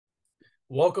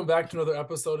Welcome back to another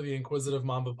episode of the Inquisitive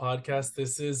Mamba podcast.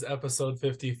 This is episode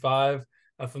 55,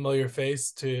 a familiar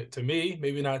face to me,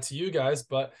 maybe not to you guys,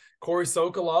 but Corey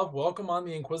Sokolov, welcome on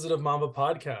the Inquisitive Mamba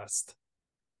podcast.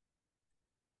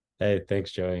 Hey,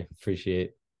 thanks, Joey.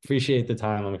 Appreciate the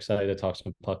time. I'm excited to talk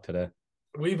some puck today.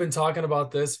 We've been talking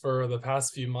about this for the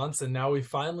past few months, and now we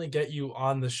finally get you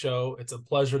on the show. It's a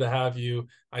pleasure to have you.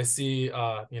 I see,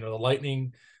 the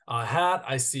lightning hat.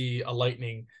 I see a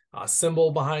lightning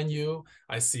symbol behind you.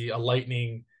 I see a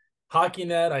lightning hockey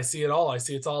net. I see it all. I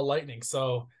see it's all lightning.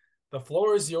 So the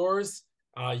floor is yours.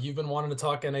 You've been wanting to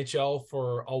talk NHL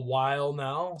for a while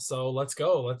now, so let's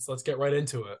go. Let's get right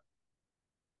into it.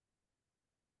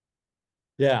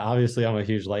 Yeah, obviously I'm a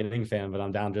huge Lightning fan, but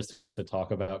I'm down just to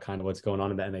talk about kind of what's going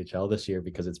on in the NHL this year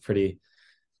because it's pretty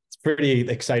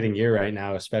exciting year right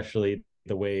now, especially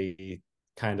the way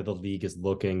kind of the league is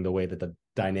looking, the way that the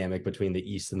dynamic between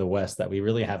the East and the West that we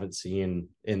really haven't seen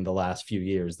in the last few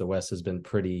years. The West has been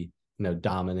pretty,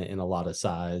 dominant in a lot of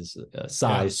size,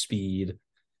 speed,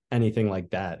 anything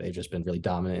like that. They've just been really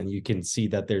dominant. And you can see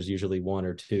that there's usually one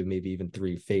or two, maybe even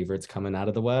three favorites coming out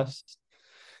of the West.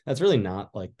 That's really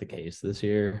not like the case this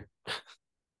year.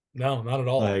 No, not at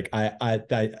all. Like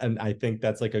I think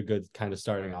that's like a good kind of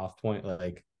starting off point.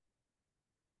 Like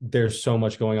there's so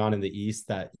much going on in the East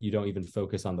that you don't even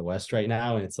focus on the West right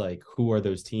now. And it's like, who are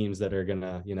those teams that are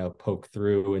gonna, poke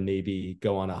through and maybe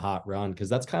go on a hot run? Because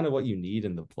that's kind of what you need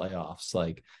in the playoffs.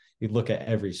 Like you look at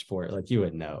every sport, like you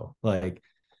would know. Like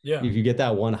if you get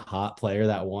that one hot player,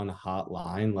 that one hot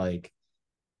line, like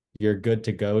you're good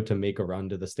to go to make a run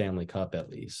to the Stanley Cup at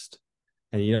least.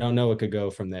 And you don't know what could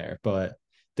go from there. But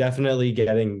definitely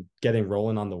getting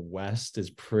rolling on the West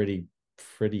is pretty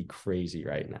crazy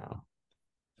right now.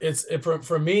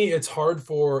 For me, it's hard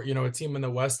for a team in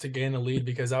the West to gain the lead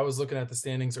because I was looking at the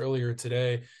standings earlier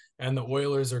today, and the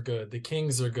Oilers are good, the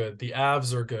Kings are good, the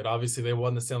Avs are good. Obviously, they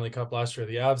won the Stanley Cup last year.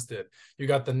 The Avs did. You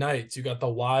got the Knights, you got the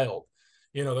Wild.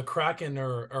 The Kraken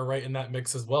are right in that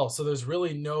mix as well. So there's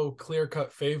really no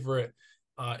clear-cut favorite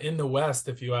in the West,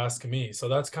 if you ask me. So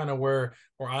that's kind of where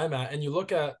I'm at. And you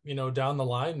look at down the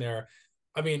line there.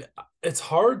 I mean, it's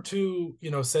hard to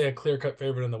say a clear-cut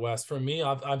favorite in the West. For me,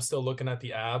 I'm still looking at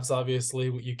the Avs.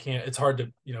 Obviously, you can't. It's hard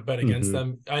to bet against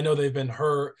them. I know they've been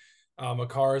hurt.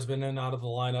 Makar's been in and out of the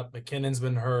lineup. McKinnon's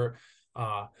been hurt.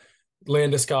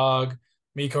 Landeskog,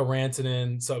 Mikko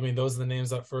Rantanen. So, I mean, those are the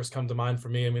names that first come to mind for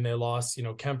me. I mean, they lost,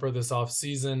 Kemper this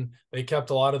offseason. They kept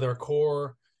a lot of their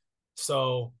core.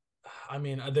 So, I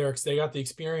mean, they got the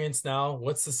experience now.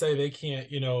 What's to say they can't,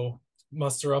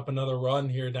 muster up another run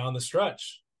here down the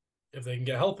stretch if they can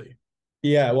get healthy?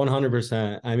 Yeah,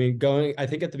 100%. I mean, I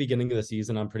think at the beginning of the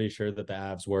season, I'm pretty sure that the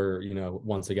Avs were,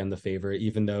 once again, the favorite,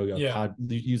 even though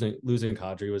losing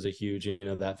Kadri was a huge,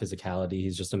 that physicality.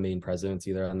 He's just a main presence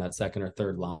either on that second or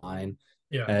third line.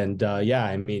 Yeah. And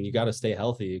I mean, you got to stay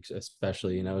healthy,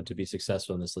 especially, to be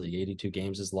successful in this league. 82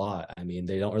 games is a lot. I mean,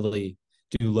 they don't really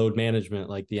do load management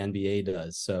like the NBA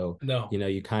does. So, no,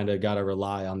 you kind of got to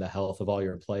rely on the health of all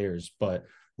your players. But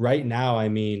right now, I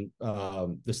mean,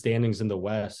 the standings in the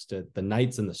West, the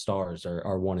Knights and the Stars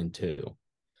are 1 and 2.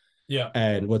 Yeah.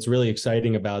 And what's really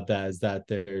exciting about that is that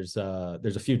there's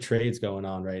a few trades going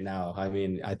on right now. I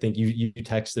mean, I think you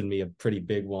texted me a pretty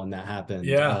big one that happened.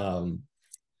 Yeah.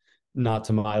 Not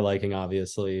to my liking,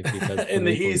 obviously, because in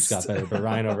the East got better. But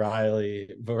Ryan O'Reilly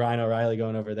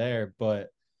going over there. But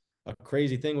a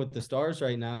crazy thing with the Stars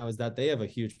right now is that they have a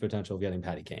huge potential of getting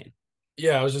Patty Kane.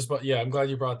 Yeah, I'm glad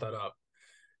you brought that up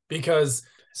because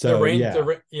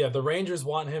the Rangers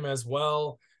want him as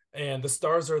well, and the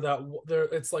Stars are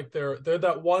they're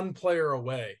that one player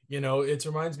away. It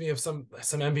reminds me of some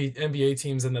NBA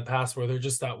teams in the past where they're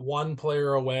just that one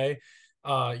player away.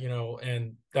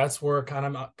 And that's where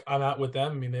kind of I'm at with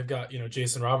them. I mean, they've got,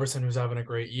 Jason Robertson, who's having a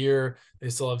great year. They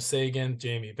still have Sagan,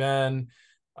 Jamie Benn,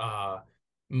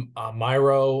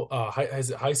 Myro, is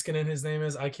it Heiskanen? His name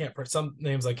is. Some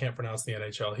names I can't pronounce in the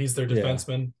NHL. He's their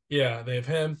defenseman. Yeah, they have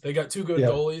him. They got two good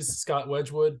goalies, Scott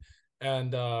Wedgwood,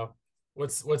 and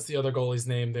what's the other goalie's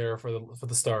name there for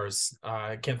the Stars?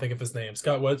 I can't think of his name.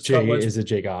 Scott Wedgwood. Is it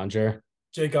Jake Onger?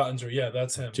 Jake Onger. Yeah,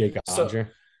 that's him. Jake Onger.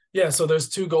 So there's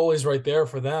two goalies right there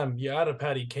for them. You add a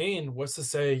Patty Kane, what's to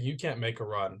say you can't make a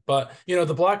run? But, the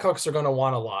Blackhawks are going to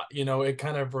want a lot. It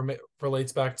kind of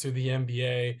relates back to the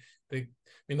NBA.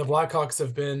 The Blackhawks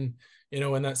have been,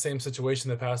 in that same situation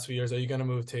the past few years. Are you going to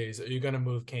move Taves? Are you going to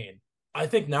move Kane? I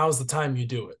think now is the time you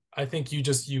do it. I think you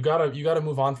gotta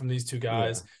move on from these two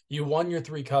guys. Yeah. You won your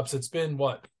 3 cups. It's been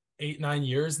 8-9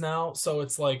 years now. So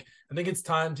it's like, I think it's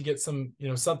time to get some,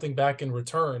 something back in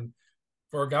return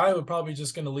for a guy who probably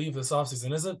just going to leave this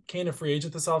offseason. Isn't Kane a free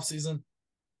agent this offseason?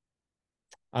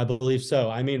 I believe so.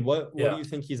 I mean, what do Yeah. you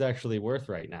think he's actually worth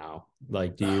right now?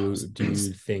 Like, do you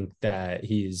think that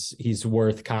he's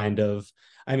worth kind of?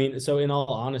 I mean, so in all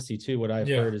honesty, too, what I've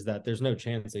Yeah. heard is that there's no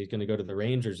chance that he's going to go to the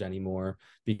Rangers anymore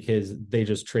because they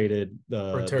just traded For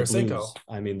the Blues. Tarasenko.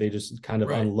 I mean, they just kind of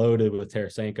Right. unloaded with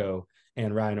Tarasenko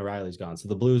and Ryan O'Reilly's gone. So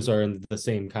the Blues are in the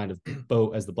same kind of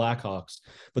boat as the Blackhawks,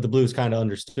 but the Blues kind of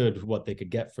understood what they could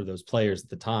get for those players at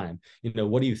the time.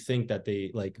 What do you think that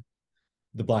they like?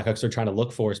 The Blackhawks are trying to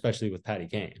look for, especially with Patty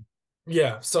Kane.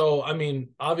 Yeah. So I mean,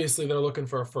 obviously they're looking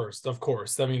for a first, of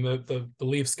course. I mean, the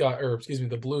Leafs got, or excuse me,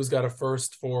 the Blues got a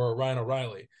first for Ryan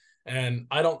O'Reilly, and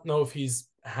I don't know if he's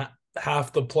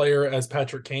half the player as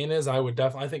Patrick Kane is. I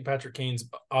think Patrick Kane's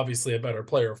obviously a better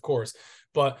player, of course,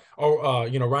 but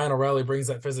Ryan O'Reilly brings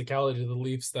that physicality to the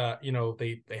Leafs that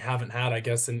they haven't had, I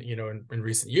guess, in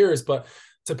recent years, but.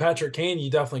 To Patrick Kane, you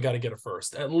definitely got to get a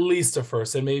first, at least a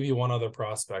first, and maybe one other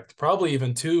prospect, probably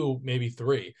even two, maybe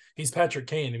three. He's Patrick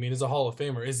Kane. I mean, he's a Hall of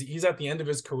Famer. He's at the end of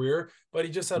his career, but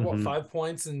he just had what, Mm-hmm. 5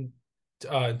 points in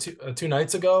two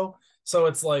nights ago. So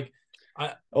it's like,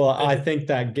 I think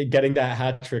that getting that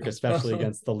hat trick, especially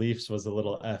against the Leafs, was a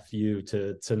little fu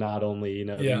to not only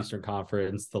the yeah, Eastern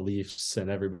Conference, the Leafs, and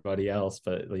everybody else,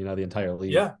 but the entire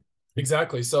league. yeah,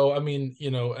 exactly. So I mean,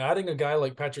 adding a guy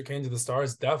like Patrick Kane to the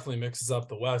Stars definitely mixes up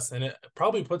the West, and it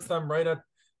probably puts them right at.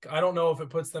 I don't know if it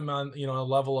puts them on a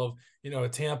level of a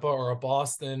Tampa or a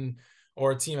Boston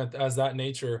or a team as that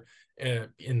nature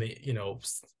in the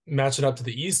matching up to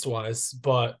the East wise,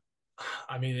 but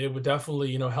I mean it would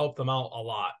definitely help them out a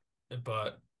lot.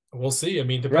 But we'll see. I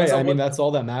mean, depends Right. I on mean, what. that's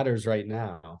all that matters right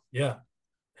now. Yeah,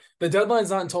 the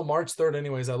deadline's not until March 3rd,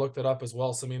 anyways. I looked it up as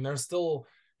well. So I mean, there's still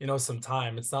some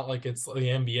time. It's not like it's the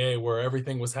NBA where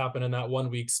everything was happening that 1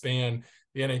 week span.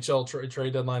 The NHL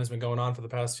trade deadline has been going on for the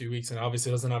past few weeks, and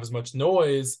obviously it doesn't have as much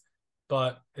noise.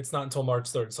 But it's not until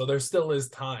March 3rd, so there still is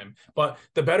time. But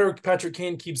the better Patrick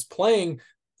Kane keeps playing,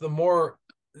 the more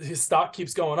his stock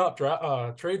keeps going up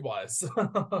trade wise.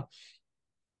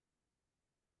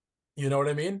 You know what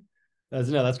I mean?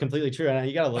 That's completely true. And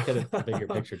you got to look at it the bigger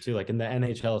picture too. Like in the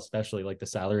NHL, especially, like the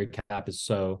salary cap is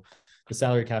so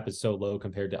low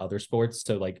compared to other sports.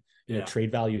 So like, Yeah.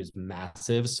 trade value is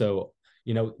massive. So,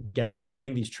 getting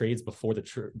these trades before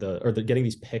getting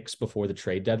these picks before the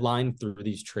trade deadline through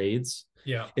these trades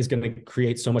Yeah. is going to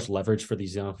create so much leverage for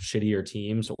these, shittier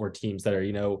teams or teams that are,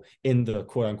 in the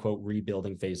quote unquote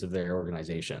rebuilding phase of their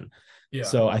organization. Yeah.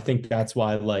 So I think that's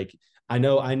why, like, I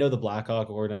know the Blackhawk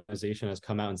organization has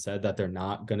come out and said that they're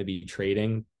not going to be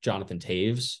trading Jonathan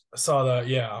Taves I saw that.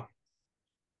 Yeah.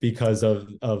 because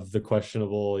of the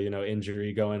questionable,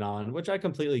 injury going on, which I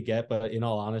completely get. But in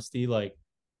all honesty, like,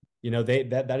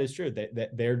 that is true.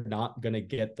 They're not going to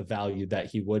get the value that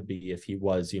he would be if he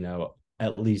was,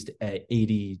 at least at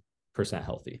 80%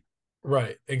 healthy.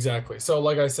 Right, exactly. So,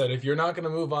 like I said, if you're not going to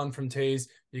move on from Tays,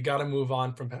 you got to move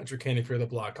on from Patrick Kane if you're the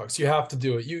Blackhawks. You have to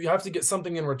do it. You have to get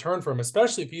something in return for him,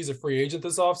 especially if he's a free agent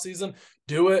this offseason.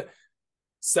 Do it,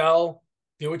 sell,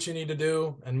 do what you need to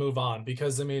do, and move on.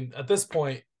 Because, I mean, at this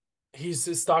point, his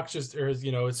stock just,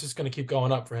 it's just going to keep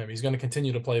going up for him. He's going to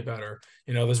continue to play better.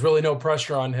 There's really no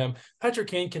pressure on him. Patrick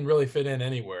Kane can really fit in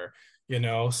anywhere,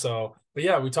 So, but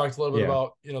yeah, we talked a little bit Yeah.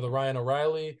 about, the Ryan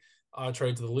O'Reilly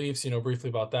trade to the Leafs, briefly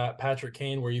about that. Patrick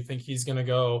Kane, where you think he's going to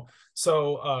go.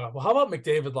 So, well, how about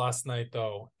McDavid last night,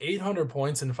 though? 800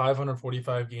 points in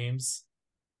 545 games.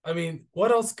 I mean,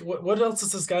 what else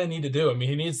does this guy need to do? I mean,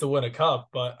 he needs to win a cup,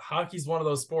 but hockey's one of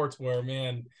those sports where,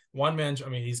 man, one man, I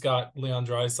mean, he's got Leon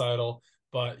Draisaitl,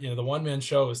 but, the one-man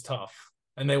show is tough.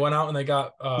 And they went out and they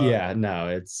got Yeah,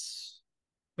 no,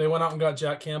 they went out and got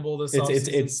Jack Campbell this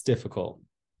offseason. it's difficult.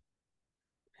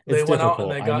 They It's went out and difficult.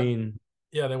 they I got mean,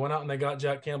 they went out and they got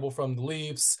Jack Campbell from the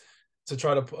Leafs to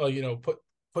try to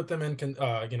put them in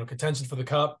contention for the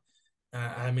cup.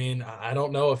 I mean, I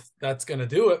don't know if that's going to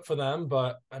do it for them,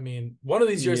 but I mean, one of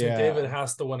these years McDavid yeah.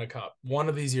 has to win a cup. One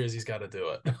of these years he's got to do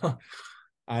it.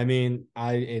 I mean,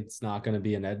 it's not going to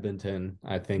be in Edmonton.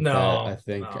 I think that No,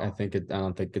 no. I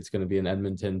don't think it's going to be in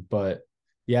Edmonton, but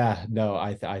yeah, no,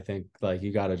 I think like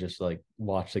you got to just like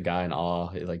watch the guy in awe.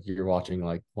 Like you're watching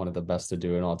like one of the best to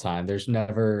do it all time. There's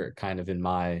never kind of in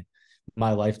my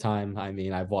lifetime. I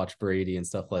mean, I've watched Brady and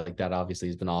stuff like that. Obviously,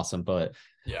 he's been awesome, but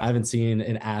Yeah. I haven't seen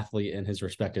an athlete in his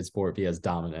respected sport be as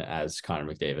dominant as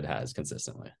Connor McDavid has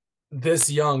consistently. This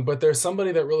young, but there's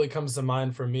somebody that really comes to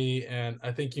mind for me, and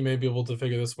I think you may be able to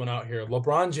figure this one out here.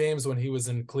 LeBron James, when he was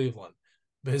in Cleveland,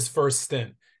 his first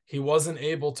stint, he wasn't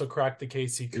able to crack the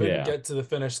case. He couldn't Yeah. get to the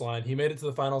finish line. He made it to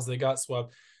the finals. They got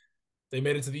swept. They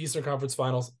made it to the Eastern Conference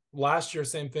Finals. Last year,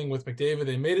 same thing with McDavid.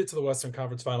 They made it to the Western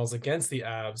Conference Finals against the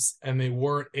Avs, and they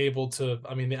weren't able to.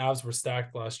 I mean, the Avs were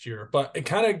stacked last year, but it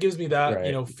kind of gives me that,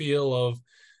 Right. feel of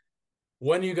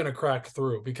when are you going to crack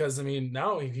through? Because, I mean,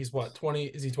 now he's what, 20?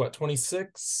 Is he what,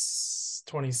 26,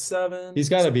 27? He's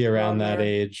got to be around that there?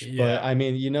 age. But Yeah. I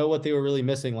mean, you know what they were really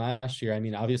missing last year? I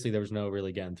mean, obviously there was no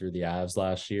really getting through the Avs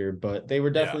last year, but they were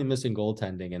Yeah. definitely missing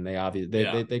goaltending, and they obviously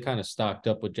Yeah. they kind of stocked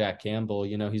up with Jack Campbell.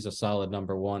 You know, he's a solid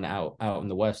number one out in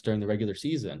the West during the regular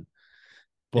season.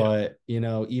 Yeah. But,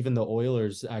 even the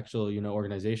Oilers actual,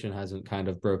 organization hasn't kind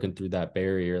of broken through that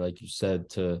barrier, like you said,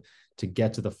 to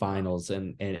get to the finals.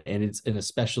 And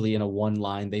especially in a one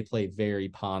line, they play very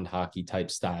pond hockey type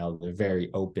style. They're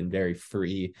very open, very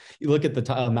free. You look at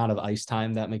the amount of ice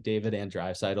time that McDavid and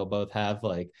Draisaitl both have,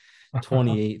 like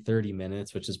 28, 30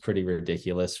 minutes, which is pretty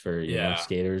ridiculous for, Yeah.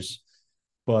 skaters.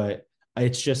 But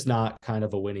it's just not kind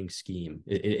of a winning scheme.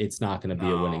 It's not going to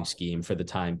be a winning No. scheme for the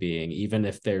time being, even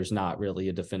if there's not really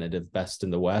a definitive best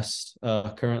in the West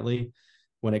currently.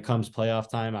 When it comes playoff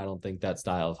time, I don't think that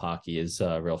style of hockey is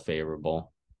real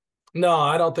favorable. No,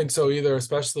 I don't think so either.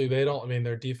 Especially they don't. I mean,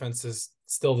 their defense is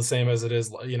still the same as it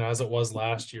is, as it was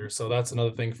last year. So that's another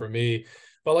thing for me.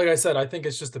 But like I said, I think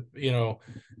it's just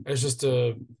it's just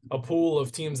a pool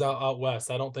of teams out west.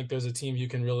 I don't think there's a team you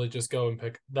can really just go and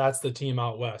pick. That's the team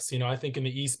out west. I think in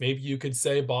the East, maybe you could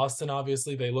say Boston.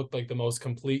 Obviously, they look like the most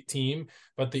complete team,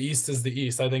 but the East is the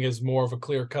East. I think is more of a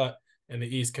clear cut in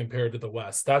the East compared to the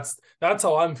West. That's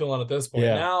how I'm feeling at this point.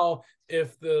 Yeah. Now,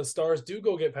 if the Stars do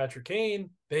go get Patrick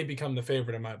Kane, they become the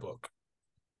favorite in my book.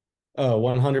 Oh,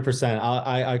 100%.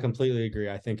 I completely agree.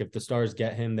 I think if the Stars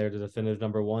get him, they're the definitive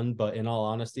number one. But in all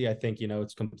honesty, I think,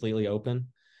 it's completely open.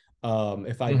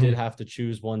 If I did have to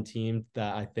choose one team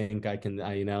that I think I can,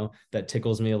 that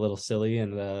tickles me a little silly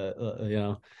and,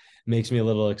 makes me a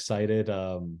little excited,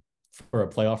 for a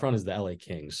playoff run is the LA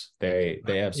Kings. They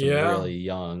have some Yeah, really they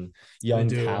young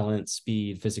do. talent,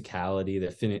 speed, physicality.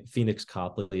 The Phoenix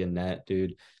Copley and net,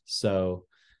 dude. So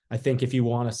I think if you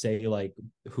want to say like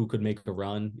who could make a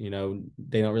run,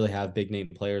 they don't really have big name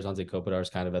players. Anze Kopitar is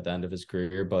kind of at the end of his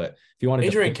career, but if you wanted to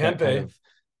Adrian pick that kind Kempe, of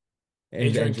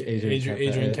Adrian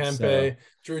Adrian Kempe, so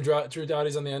Kempe, Drew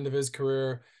Doughty's on the end of his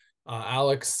career.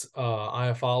 Alex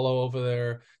Iafallo over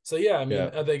there. So yeah, I mean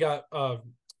yeah. they got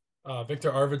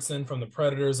Victor Arvidsson from the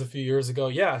Predators a few years ago.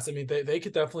 Yes, I mean they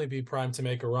could definitely be primed to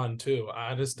make a run too.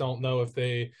 I just don't know if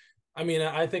they. I mean,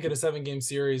 I think in a 7-game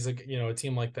series, like a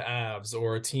team like the Avs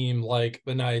or a team like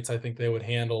the Knights, I think they would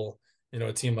handle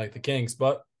a team like the Kings.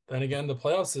 But then again, the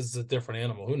playoffs is a different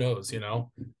animal. Who knows?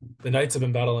 The Knights have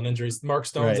been battling injuries. Mark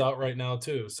Stone's Right. out right now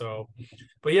too. So,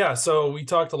 but yeah, so we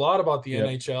talked a lot about the Yep.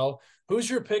 NHL. Who's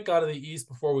your pick out of the East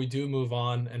before we do move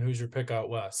on, and who's your pick out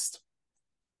West?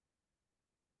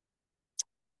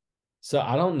 So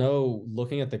I don't know,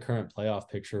 looking at the current playoff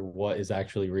picture, what is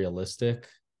actually realistic.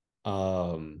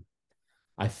 Um,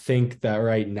 I think that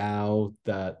right now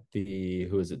that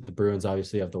who is it? The Bruins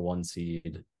obviously have the 1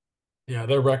 seed. Yeah,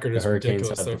 their record The is Hurricanes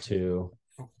ridiculous. have the 2.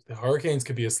 The Hurricanes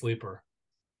could be a sleeper.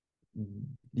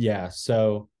 Yeah.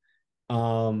 So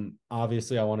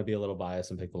obviously I want to be a little biased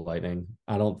and pick the Lightning.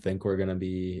 I don't think we're gonna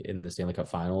be in the Stanley Cup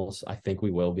finals. I think we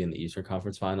will be in the Eastern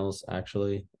Conference finals,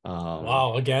 actually.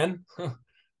 Wow, again?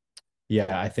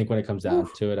 Yeah, I think when it comes Woo. down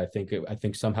to it, I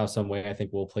think somehow, some way, I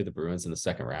think we'll play the Bruins in the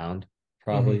second round,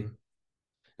 probably. Mhm.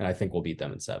 And I think we'll beat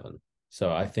them in 7.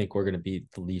 So I think we're going to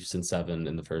beat the Leafs in 7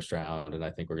 in the first round, and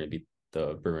I think we're going to beat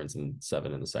the Bruins in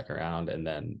 7 in the second round, and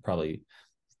then probably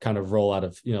kind of roll out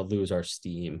of lose our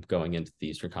steam going into the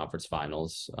Eastern Conference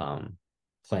Finals,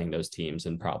 playing those teams,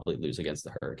 and probably lose against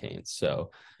the Hurricanes.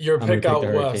 So Your I'm going pick to pick the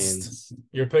out West. Hurricanes,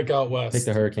 Your pick out pick the West.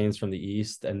 Hurricanes from the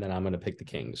East, and then I'm going to pick the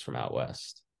Kings from out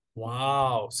West.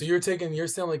 Wow. So you're taking your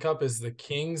Stanley Cup as the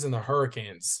Kings and the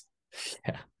Hurricanes.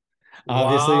 Yeah.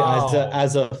 Obviously, Wow.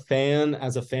 as a fan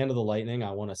of the Lightning,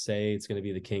 I want to say it's going to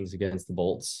be the Kings against the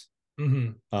Bolts.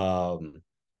 Mm-hmm. Um,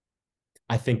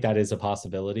 I think that is a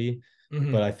possibility, but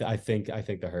Mm-hmm. I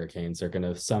think the Hurricanes are going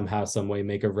to somehow, some way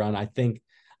make a run. I think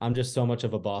I'm just so much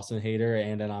of a Boston hater,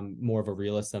 and I'm more of a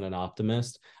realist than an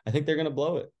optimist. I think they're going to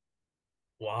blow it.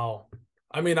 Wow.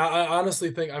 I mean, I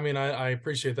honestly think, I mean, I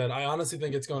appreciate that. I honestly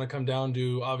think it's going to come down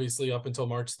to obviously up until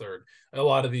March 3rd. A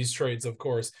lot of these trades, of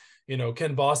course,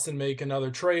 can Boston make another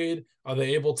trade? Are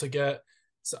they able to get,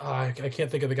 I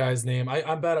can't think of the guy's name.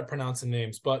 I'm bad at pronouncing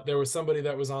names, but there was somebody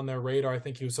that was on their radar. I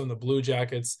think he was on the Blue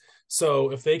Jackets.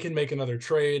 So if they can make another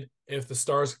trade, if the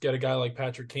Stars get a guy like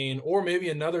Patrick Kane, or maybe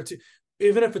another two,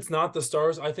 even if it's not the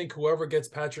Stars, I think whoever gets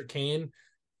Patrick Kane,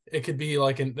 it could be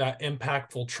like that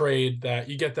impactful trade that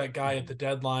you get that guy at the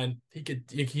deadline. He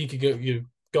could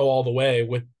go all the way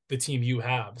with the team you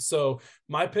have. So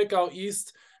my pick out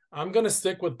East, I'm going to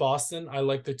stick with Boston. I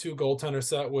like the two goaltender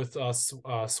set with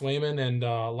Swayman and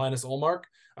Linus Ullmark.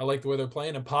 I like the way they're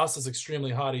playing. And Pasta's extremely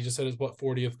hot. He just hit his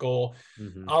 40th goal.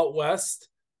 Mm-hmm. Out West,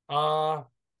 I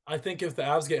think if the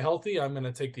Avs get healthy, I'm going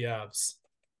to take the Avs.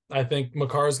 I think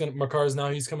Makar's now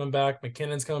he's coming back.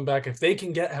 McKinnon's coming back. If they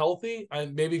can get healthy,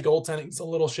 maybe goaltending's a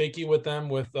little shaky with them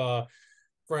with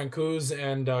Francouz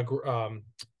and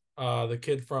the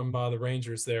kid from the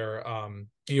Rangers there,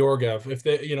 Georgiev.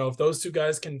 If those two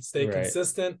guys can stay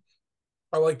consistent,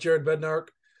 I like Jared Bednark.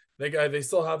 They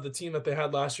still have the team that they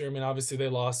had last year. I mean, obviously they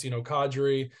lost,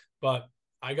 Kadri, but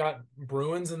I got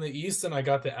Bruins in the East and I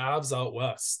got the Avs out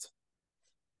West.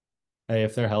 Hey,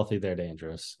 if they're healthy, they're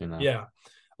dangerous. Yeah.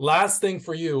 Last thing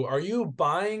for you, are you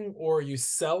buying or are you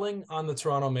selling on the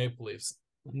Toronto Maple Leafs?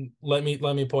 Let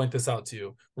me point this out to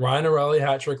you. Ryan O'Reilly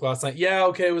hat trick last night. Yeah,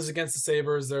 okay, it was against the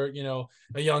Sabres. They're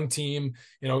a young team.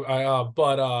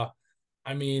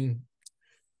 I mean,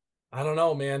 I don't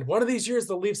know, man. One of these years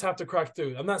the Leafs have to crack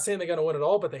through. I'm not saying they're going to win it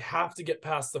all, but they have to get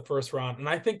past the first round. And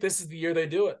I think this is the year they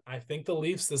do it. I think the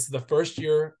Leafs, this is the first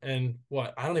year, and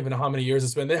I don't even know how many years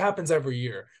it's been. It happens every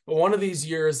year. But one of these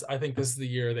years, I think this is the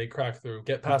year they crack through,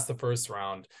 get past the first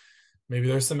round. Maybe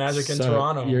there's some magic in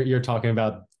Toronto. You're talking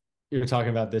about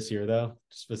this year though,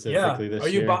 specifically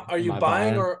this year. Are you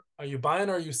buying or are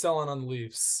you selling on the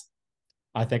Leafs?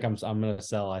 I think I'm going to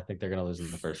sell. I think they're going to lose in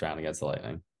the first round against the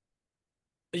Lightning.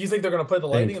 You think they're going to play the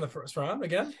Lightning in the first round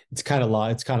again? It's kind of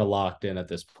locked in at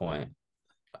this point.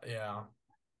 Yeah.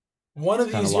 One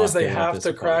of these years they have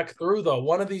to crack through, though.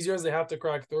 One of these years they have to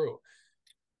crack through.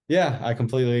 Yeah, I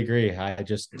completely agree. I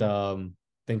just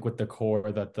think with the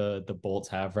core that the Bolts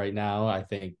have right now, I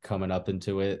think coming up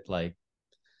into it, like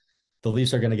the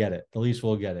Leafs are going to get it. The Leafs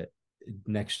will get it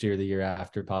next year, the year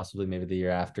after, possibly maybe the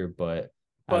year after, but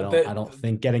I don't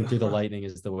think getting through the Lightning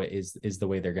is the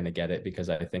way they're going to get it, because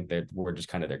I think that we're just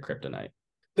kind of their kryptonite.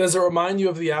 Does it remind you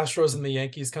of the Astros and the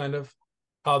Yankees, kind of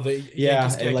how the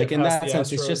Yankees can't like get in past that the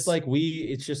sense, Astros?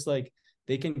 it's just like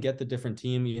they can get the different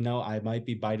team. I might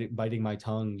be biting my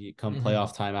tongue come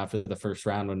playoff time after the first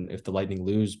round if the Lightning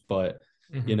lose, but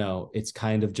it's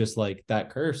kind of just like that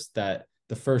curse that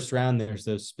the first round there's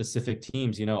those specific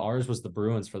teams. Ours was the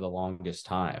Bruins for the longest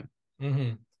time.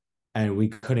 Mm-hmm. And we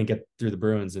couldn't get through the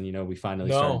Bruins, and we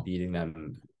finally started beating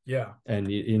them. Yeah, and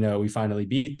we finally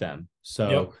beat them.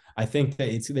 So I think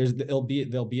that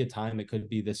there'll be a time, it could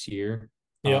be this year.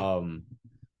 Yeah.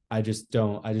 I just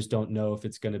don't know if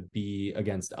it's going to be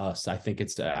against us. I think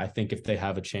if they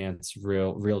have a chance,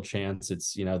 real chance,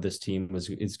 it's this team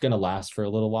it's going to last for a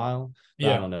little while.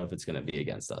 But I don't know if it's going to be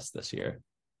against us this year.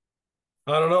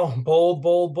 I don't know. Bold.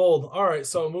 All right,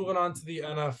 so moving on to the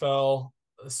NFL.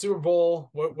 Super Bowl.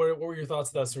 What were your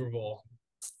thoughts of that Super Bowl?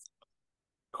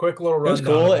 Quick little rundown. It was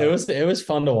cool. It was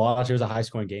fun to watch. It was a high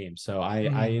scoring game, so I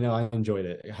enjoyed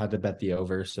it. I had to bet the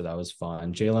over, so that was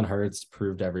fun. Jalen Hurts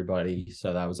proved everybody,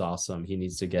 so that was awesome. He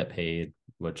needs to get paid,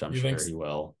 which I'm sure he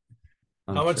will.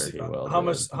 How much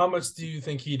do you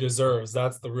think he deserves?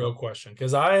 That's the real question.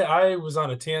 Because I was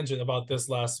on a tangent about this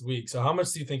last week. So how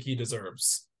much do you think he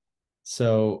deserves?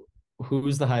 So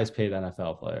who's the highest paid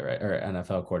NFL player, right? Or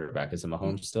NFL quarterback? Is it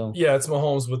Mahomes still? Yeah, it's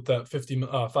Mahomes with that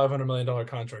 $500 million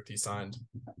contract he signed.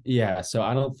 Yeah, so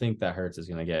I don't think that Hurts is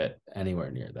going to get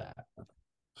anywhere near that.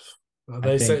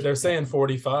 They're saying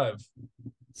 45.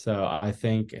 So I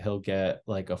think he'll get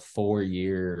like a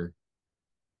 4-year,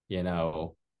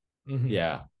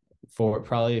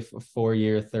 probably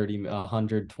 4-year, 30,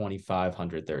 125,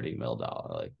 $130 million,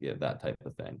 that type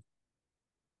of thing.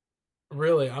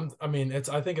 Really?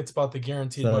 I think it's about the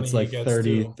guaranteed money it's like he gets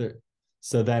 30,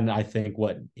 so then I think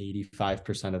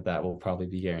 85% of that will probably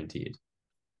be guaranteed.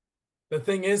 The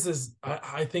thing is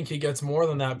I think he gets more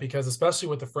than that, because especially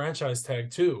with the franchise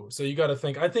tag too. So you got to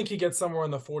think, I think he gets somewhere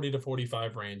in the 40 to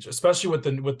 45 range, especially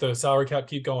with the salary cap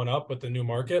keep going up with the new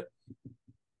market.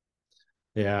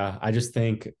 Yeah, I just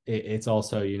think it's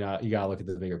also, you got to look at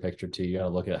the bigger picture too. You got to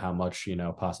look at how much,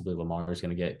 possibly Lamar is going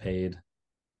to get paid.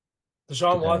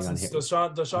 Deshaun Watson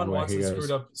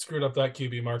screwed up that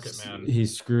QB market, man. He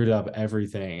screwed up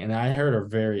everything. And I heard a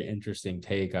very interesting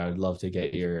take. I would love to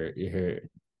get your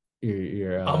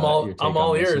I'm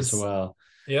all ears as well.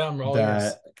 Yeah, I'm all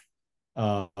ears.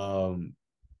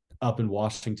 Up in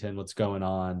Washington, what's going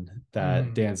on,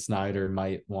 that Dan Snyder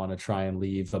might want to try and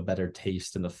leave a better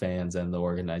taste in the fans and the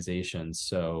organization.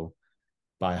 So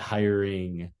by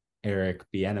hiring Eric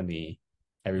Bieniemy,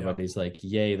 everybody's like,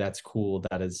 yay, that's cool.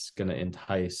 That is going to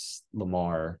entice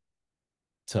Lamar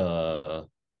to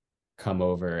come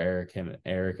over.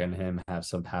 Eric and him have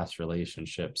some past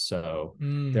relationships. So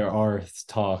Mm. there are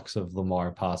talks of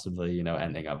Lamar possibly,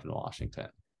 ending up in Washington.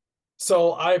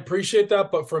 So I appreciate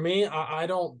that, but for me, I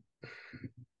don't.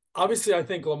 Obviously, I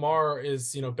think Lamar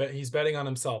is, he's betting on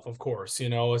himself, of course,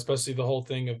 especially the whole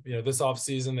thing of, this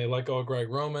offseason, they let go of Greg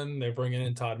Roman, they're bringing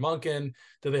in Todd Monken.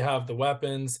 Do they have the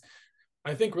weapons?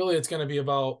 I think really it's going to be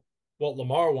about what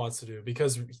Lamar wants to do,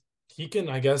 because he can,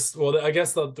 I guess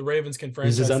the Ravens can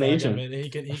He's his franchise own tag him,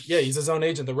 agent. and he's his own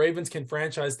agent. The Ravens can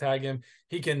franchise tag him.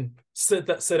 He can sit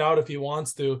out if he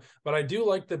wants to, but I do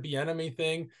like the Bieniemy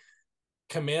thing.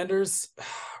 Commanders,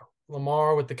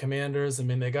 Lamar with the Commanders. I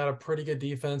mean, they got a pretty good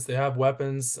defense. They have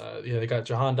weapons. They got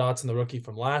Jahan Dotson, the rookie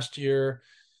from last year.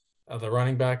 The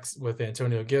running backs with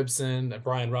Antonio Gibson,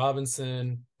 Brian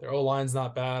Robinson. Their O-line's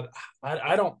not bad.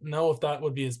 I don't know if that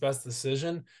would be his best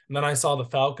decision. And then I saw the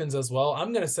Falcons as well.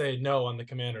 I'm going to say no on the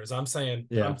Commanders. I'm saying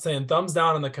thumbs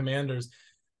down on the Commanders.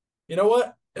 You know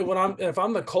what? If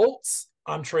I'm the Colts,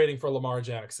 I'm trading for Lamar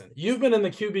Jackson. You've been in the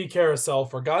QB carousel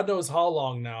for God knows how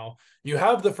long now. You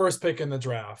have the first pick in the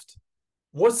draft.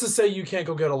 What's to say you can't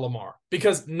go get a Lamar?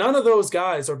 Because none of those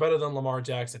guys are better than Lamar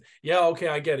Jackson. Yeah, okay,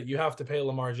 I get it. You have to pay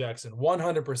Lamar Jackson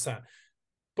 100%.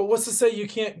 But what's to say you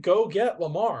can't go get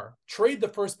Lamar? Trade the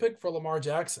first pick for Lamar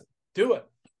Jackson. Do it.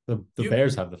 The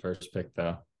Bears have the first pick,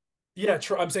 though. Yeah,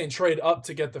 I'm saying trade up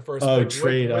to get the first pick.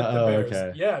 Trade with the Bears.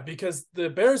 Okay. Yeah, because the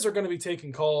Bears are going to be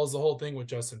taking calls, the whole thing with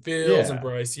Justin Fields and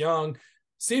Bryce Young.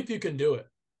 See if you can do it.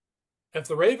 If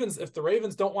the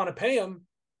Ravens don't want to pay him,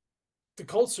 the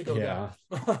Colts should go down.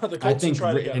 The Colts should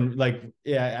try to get him.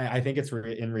 I think it's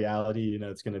in reality,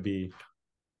 it's going to be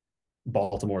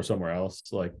Baltimore somewhere else.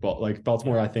 Like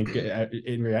Baltimore, I think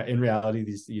in reality,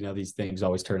 these things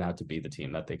always turn out to be the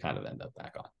team that they kind of end up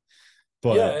back on.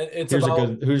 But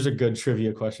here's a good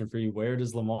trivia question for you. Where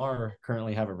does Lamar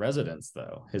currently have a residence,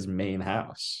 though? His main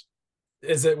house.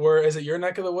 Is it your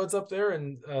neck of the woods up there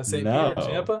in St. Peter,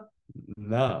 Tampa?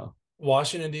 No.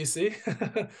 Washington, D.C.?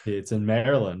 It's in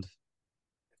Maryland.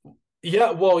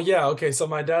 Yeah, well, yeah, okay. So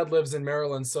my dad lives in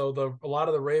Maryland, so a lot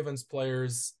of the Ravens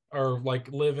players are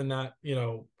live in that,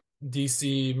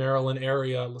 DC, Maryland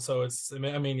area. So I guess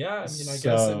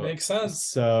it makes sense.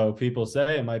 So people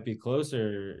say it might be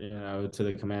closer, to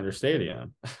the Commander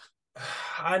Stadium.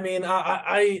 I mean,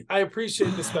 I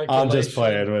appreciate the speculation. I'm just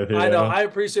playing with you. I know, I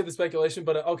appreciate the speculation,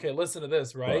 but okay, listen to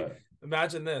this, right? What?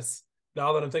 Imagine this.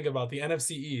 Now that I'm thinking about the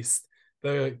NFC East,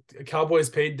 the Cowboys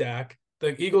paid Dak.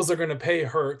 The Eagles are going to pay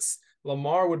Hurts.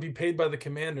 Lamar would be paid by the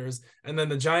Commanders, and then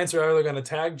the Giants are either going to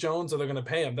tag Jones or they're going to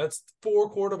pay him. That's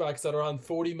 4 quarterbacks that are on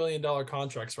 $40 million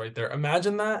contracts right there.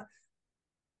 Imagine that.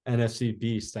 NFC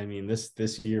Beast. I mean,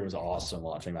 this year was awesome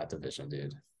watching that division,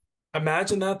 dude.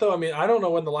 Imagine that, though. I mean, I don't know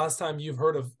when the last time you've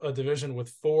heard of a division with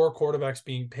 4 quarterbacks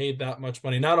being paid that much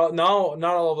money. Not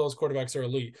all of those quarterbacks are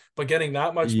elite, but getting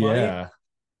that much money.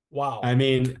 Wow. I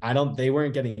mean, they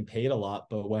weren't getting paid a lot,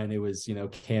 but when it was,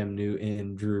 Cam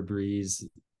Newton, Drew Brees,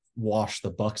 wash the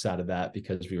Bucks out of that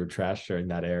because we were trash during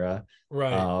that era.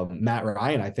 Right. Matt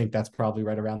Ryan, I think that's probably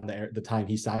right around the time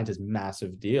he signed his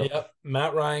massive deal. Yep.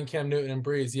 Matt Ryan, Cam Newton, and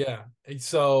Breeze. Yeah.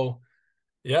 So,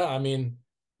 yeah, I mean,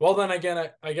 well, then again,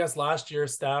 I guess last year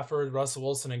Stafford, Russell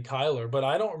Wilson, and Kyler, but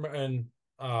I don't remember. And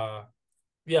I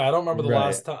don't remember the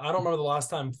last time. I don't remember the last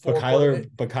time. But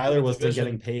Kyler wasn't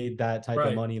getting paid that type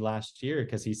of money last year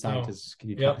because he signed his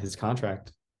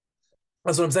contract.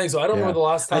 That's what I'm saying. So I don't remember the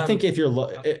last time. I think if you're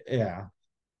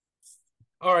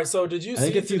All right. So did you see? I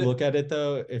think if you look at it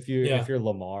though, if you're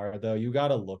Lamar though, you got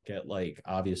to look at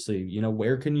obviously,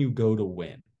 where can you go to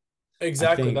win?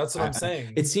 Exactly. That's what I'm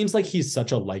saying. It seems like he's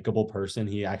such a likable person.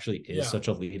 He actually is such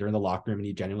a leader in the locker room, and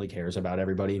he genuinely cares about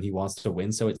everybody, and he wants to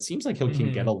win. So it seems like he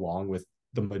can get along with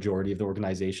the majority of the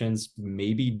organizations.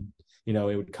 Maybe, it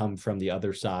would come from the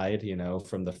other side,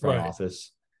 from the front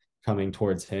office coming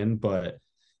towards him. But,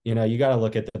 you got to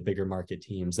look at the bigger market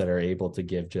teams that are able to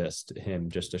give him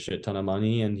a shit ton of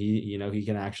money, and he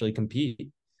can actually compete.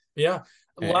 Yeah.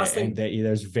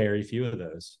 There's very few of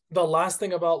those. The last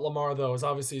thing about Lamar, though, is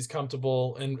obviously he's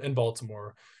comfortable in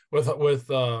Baltimore with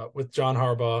John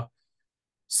Harbaugh.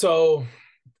 So,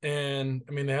 and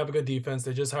I mean, they have a good defense.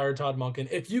 They just hired Todd Monken.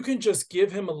 If you can just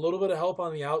give him a little bit of help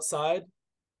on the outside,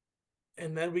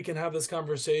 and then we can have this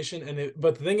conversation.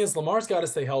 But the thing is, Lamar's got to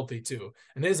stay healthy too,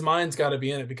 and his mind's got to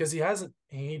be in it because he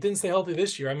didn't stay healthy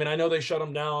this year. I mean, I know they shut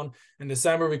him down in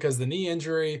December because of the knee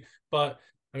injury, but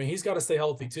I mean, he's got to stay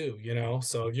healthy too,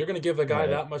 So if you're going to give the guy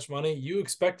that much money, you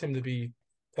expect him to be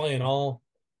playing all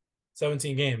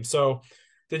 17 games. So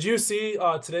did you see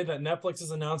today that Netflix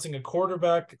is announcing a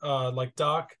quarterback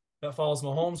doc that follows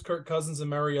Mahomes, Kirk Cousins, and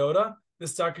Mariota?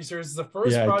 This docuseries is the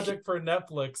first Yeah, project for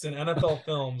Netflix and NFL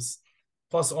Films,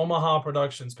 plus Omaha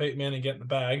Productions. Peyton Manning getting the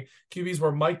bag. QBs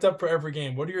were mic'd up for every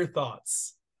game. What are your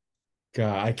thoughts?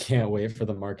 God, I can't wait for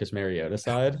the Marcus Mariota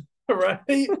side. Right?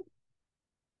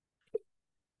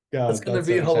 That's God, going to that's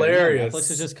be so exciting. Yeah, Netflix is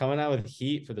hilarious. just coming out with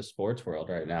heat for the sports world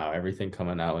right now. Everything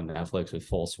coming out with Netflix with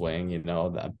full swing,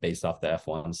 based off the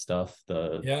F1 stuff,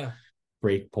 the Yeah.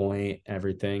 break point,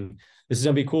 everything. This is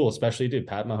gonna be cool, especially dude.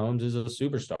 Pat Mahomes is a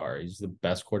superstar. He's the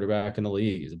best quarterback in the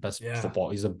league. He's the best Yeah.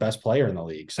 football. He's the best player in the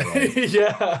league. So like,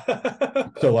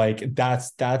 Yeah.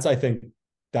 that's I think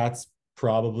that's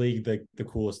probably the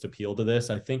coolest appeal to this.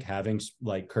 I think having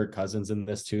like Kirk Cousins in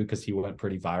this too, because he went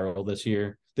pretty viral this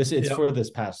year. It's Yep. for this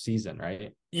past season,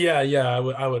 right? Yeah, yeah, I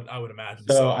would imagine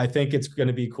So so. I think it's going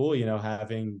to be cool,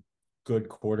 having good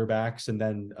quarterbacks and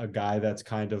then a guy that's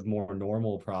kind of more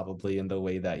normal probably in the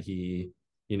way that he,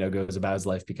 goes about his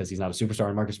life because he's not a superstar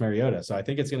in Marcus Mariota. So I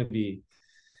think it's going to be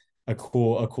a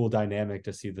cool dynamic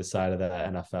to see the side of the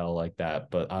NFL like that.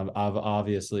 But I've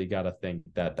obviously got to think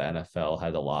that the NFL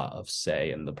had a lot of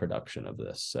say in the production of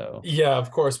this. So Yeah,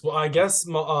 of course. Well, I guess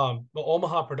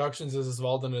Omaha Productions is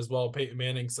involved in it as well, Peyton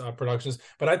Manning's Productions.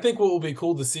 But I think what will be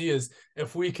cool to see is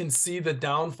if we can see the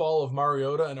downfall of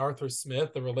Mariota and Arthur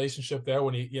Smith, the relationship there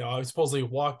when he, supposedly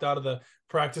walked out of the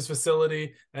practice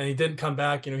facility and he didn't come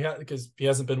back, because he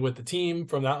hasn't been with the team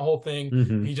from that whole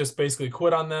thing. He just basically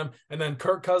quit on them. And then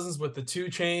Kirk Cousins with the 2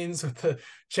 chains, with the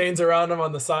chains around him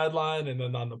on the sideline and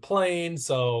then on the plane.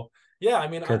 So, yeah, I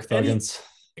mean, Kirk Thuggins.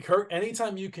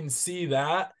 anytime you can see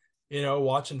that,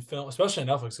 watching film, especially on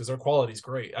Netflix, because their quality is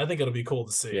great. I think it'll be cool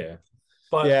to see. Yeah.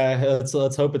 But yeah,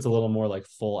 let's hope it's a little more like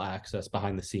full access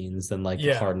behind the scenes than like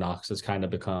yeah. Hard Knocks has kind of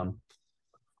become.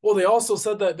 Well, they also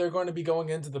said that they're going to be going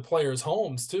into the players'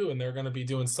 homes too, and they're going to be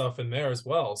doing stuff in there as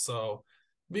well. So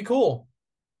be cool.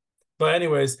 But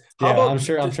anyways, how Yeah, I'm about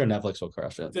sure Netflix will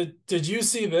crush it. did you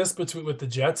see this with the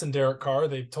Jets and Derek Carr?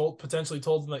 They potentially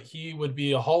told him that he would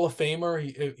be a Hall of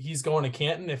Famer. He's going to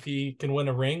Canton if he can win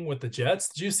a ring with the Jets.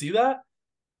 Did you see that?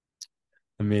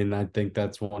 I mean, I think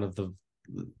that's one of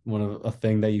a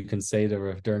thing that you can say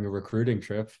during a recruiting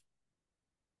trip.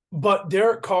 But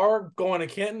Derek Carr going to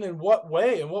Canton in what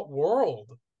way? In what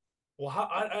world? Well,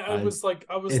 I was like,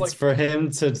 it's for him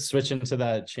to switch into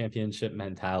that championship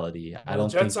mentality. well, I the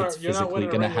don't Jets think aren't. it's You're not physically winning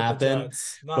a going to ring with the happen.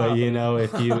 Jets. Not But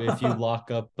happening.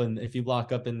 if you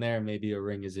lock up in there, maybe a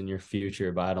ring is in your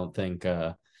future. But I don't think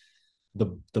the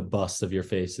bust of your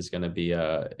face is going to be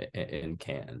in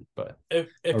Canton. But if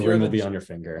a you're ring will be on your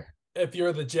finger. if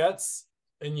you're the Jets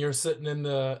and you're sitting in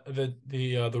the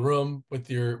room with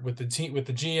the team, with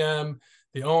the GM,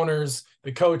 the owners,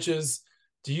 the coaches,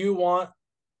 do you want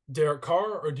Derek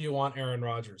Carr or do you want Aaron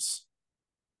Rodgers?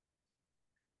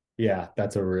 Yeah,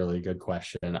 that's a really good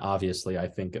question. Obviously, I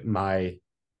think my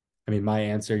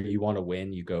answer, you want to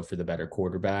win, you go for the better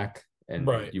quarterback and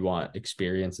Right. you want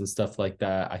experience and stuff like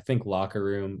that. I think locker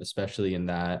room, especially in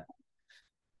that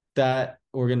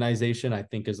organization, I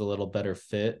think is a little better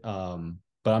fit.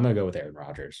 But I'm gonna go with Aaron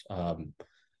Rodgers. I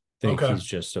think he's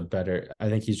just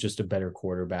a better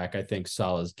quarterback. I think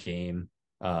Salah's game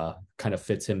kind of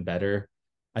fits him better.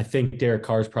 I think Derek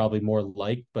Carr is probably more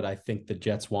liked, but I think the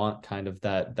Jets want kind of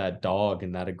that dog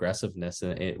and that aggressiveness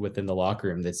within the locker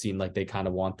room. That seemed like they kind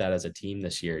of want that as a team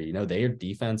this year. Their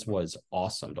defense was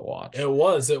awesome to watch. It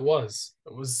was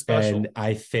special. And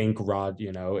I think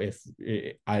if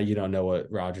you don't know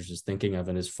what Rodgers is thinking of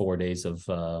in his 4 days of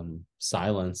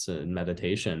silence and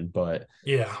meditation, but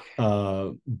yeah.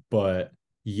 But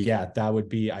yeah, that would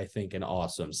be, I think, an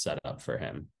awesome setup for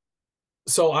him.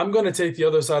 So I'm going to take the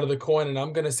other side of the coin and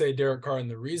I'm going to say Derek Carr. And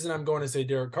the reason I'm going to say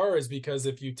Derek Carr is because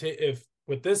if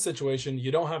with this situation,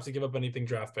 you don't have to give up anything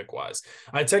draft pick wise.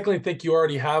 I technically think you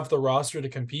already have the roster to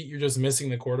compete. You're just missing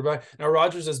the quarterback. Now,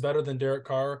 Rodgers is better than Derek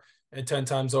Carr at 10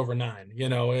 times over 9,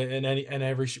 in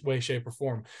every way, shape, or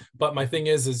form. But my thing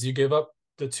is you give up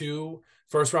the 2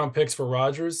 first-round picks for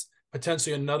Rodgers,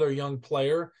 potentially another young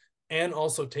player, and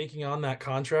also taking on that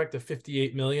contract of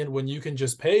 $58 million when you can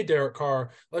just pay Derek Carr.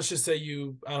 Let's just say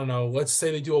let's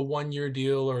say they do a 1-year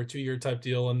deal or a 2-year type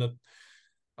deal. And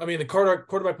the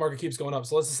quarterback market keeps going up.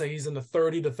 So let's just say he's in the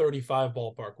 30 to 35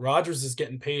 ballpark. Rodgers is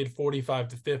getting paid 45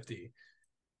 to 50.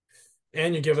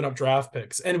 And you're giving up draft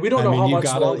picks. And we don't know how much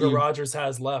longer Rodgers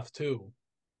has left too.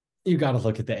 You got to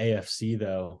look at the AFC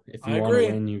though. If you want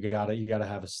to win, you got to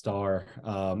have a star.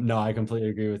 No, I completely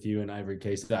agree with you in every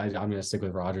case. I'm going to stick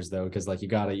with Rodgers though, because like you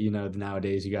got to,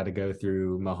 nowadays you got to go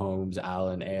through Mahomes,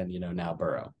 Allen, and now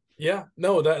Burrow. Yeah,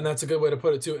 no, that's a good way to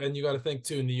put it too. And you got to think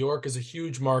too, New York is a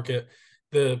huge market.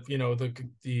 The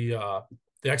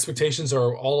expectations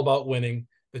are all about winning.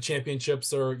 the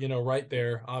championships are, right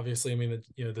there. Obviously, I mean,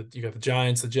 you got the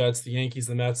Giants, the Jets, the Yankees,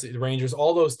 the Mets, the Rangers,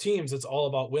 all those teams. It's all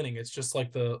about winning. It's just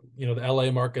like the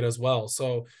LA market as well.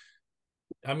 So,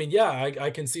 I mean, yeah, I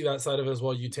can see that side of it as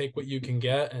well. You take what you can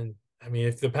get, and I mean,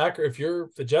 if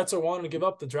the Jets are wanting to give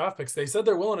up the draft picks, they said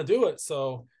they're willing to do it.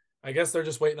 So, I guess they're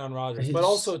just waiting on Rodgers. But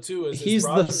also too is He's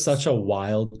Rodgers. such a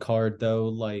wild card though.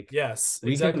 Like, Yes, we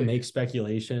can exactly. make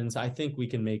speculations. I think we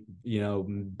can make,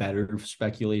 better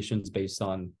speculations based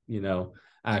on,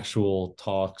 actual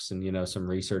talks and, some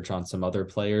research on some other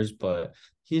players, but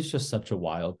he's just such a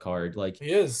wild card. Like,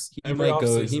 He is he every might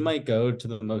go, he offseason. might go to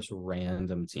the most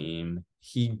random team.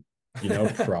 He,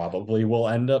 probably will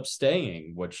end up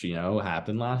staying, which,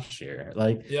 happened last year.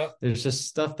 Like, Yep, there's just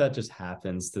stuff that just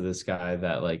happens to this guy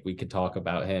that, like, we could talk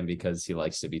about him because he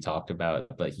likes to be talked about,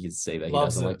 but he'd say that he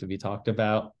loves doesn't it. like to be talked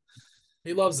about.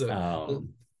 He loves it. Um,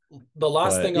 The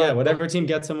last but thing yeah, on the whatever team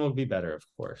gets him will be better, of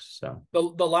course. So the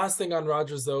last thing on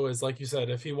Rodgers though is like you said,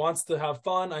 if he wants to have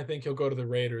fun, I think he'll go to the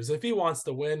Raiders. If he wants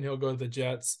to win, he'll go to the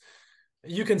Jets.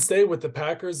 You can stay with the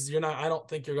Packers. I don't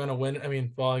think you're going to win. I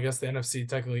mean, well, I guess the NFC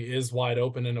technically is wide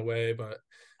open in a way, but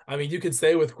I mean, you could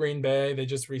stay with Green Bay. They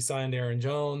just re-signed Aaron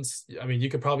Jones. I mean, you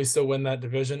could probably still win that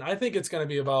division. I think it's going to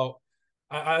be about,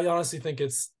 I honestly think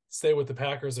it's stay with the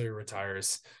Packers or he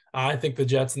retires. I think the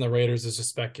Jets and the Raiders is just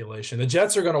speculation. The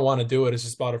Jets are going to want to do it. It's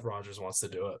just about if Rodgers wants to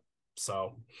do it.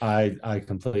 So I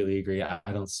completely agree. I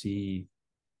don't see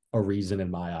a reason in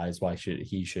my eyes why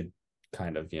he should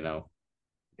kind of, yeah,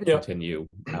 continue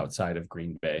outside of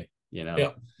Green Bay. yeah.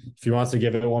 If he wants to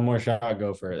give it one more shot,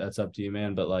 go for it. That's up to you,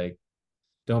 man. But like,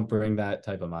 don't bring that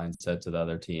type of mindset to the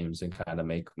other teams and kind of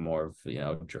make more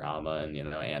of, drama and,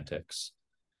 antics.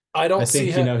 I I don't see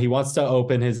think, him. he wants to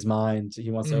open his mind. He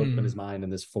wants to open his Mhm. mind in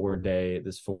this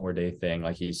 4-day thing.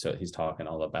 Like, he's talking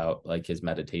all about like his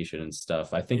meditation and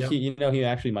stuff. I think Yep. he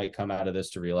actually might come out of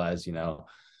this to realize,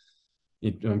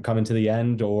 I'm coming to the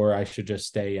end, or I should just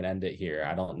stay and end it here.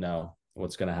 I don't know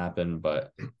what's going to happen,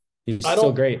 but he's I still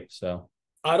don't. great. So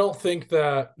I don't think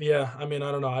that. Yeah. I mean,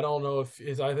 I don't know. I don't know if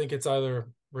it's. I think it's either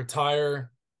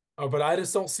retire, or but I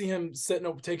just don't see him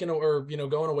sitting taking or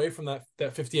going away from that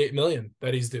 58 million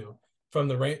that he's due from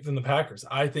the Packers.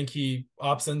 I think he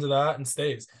opts into that and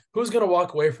stays. Who's going to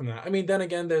walk away from that? I mean, then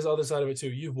again, there's the other side of it too.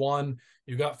 You've won.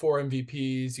 You got 4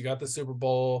 MVPs. You got the Super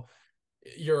Bowl.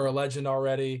 You're a legend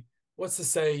already. What's to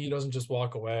say he doesn't just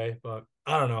walk away? But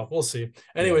I don't know. We'll see.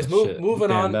 yeah, Anyways, shit. moving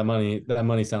Damn, on. that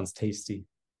money sounds tasty.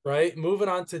 Right? Moving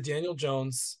on to Daniel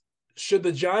Jones. Should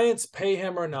the Giants pay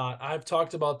him or not? I've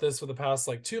talked about this for the past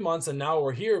like 2 months, and now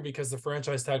we're here because the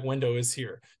franchise tag window is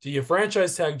here. Do you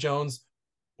franchise tag Jones,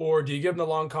 or do you give him the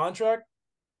long contract,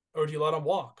 or do you let him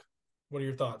walk? What are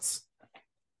your thoughts?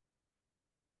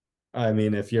 I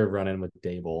mean, if you're running with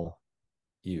Dable,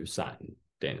 you sign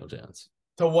Daniel Jones.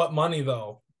 To what money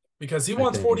though? Because he I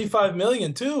wants think. 45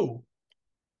 million too.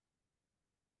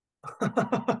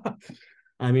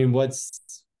 I mean,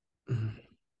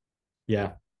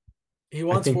 yeah. He I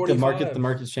wants think the 45.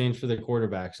 market's changed for the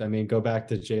quarterbacks. I mean, go back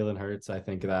to Jalen Hurts. I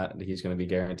think that he's going to be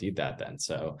guaranteed that then.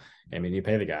 So, I mean, you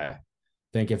pay the guy. I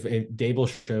think if Dable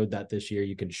showed that this year,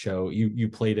 you can show you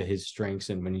play to his strengths,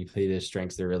 and when you play to his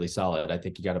strengths, they're really solid. I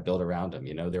think you got to build around him.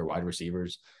 Their wide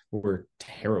receivers were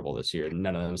terrible this year.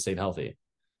 None of them stayed healthy.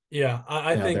 Yeah,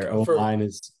 I think Their O for line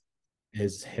is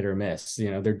hit or miss.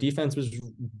 Their defense was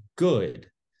good,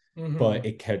 but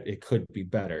mhm, it could be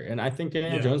better. And I think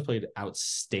Daniel yeah. Jones played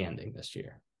outstanding this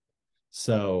year.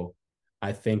 So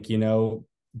I think,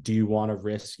 do you want to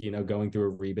risk, going through a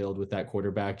rebuild with that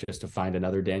quarterback just to find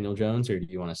another Daniel Jones, or do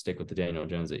you want to stick with the Daniel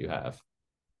Jones that you have?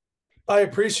 I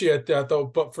appreciate that though,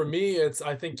 but for me, it's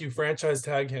I think you franchise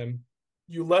tag him.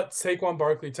 You let Saquon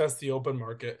Barkley test the open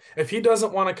market. If he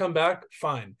doesn't want to come back,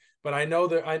 fine. But I know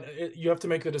that you have to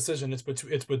make the decision. It's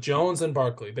with Jones and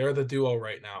Barkley. They're the duo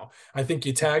right now. I think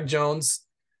you tag Jones.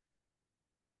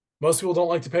 Most people don't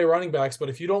like to pay running backs, but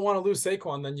if you don't want to lose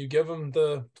Saquon, then you give him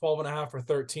the 12 and a half or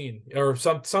 13 or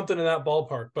something in that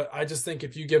ballpark. But I just think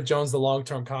if you give Jones the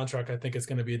long-term contract, I think it's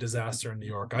going to be a disaster in New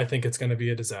York. I think it's going to be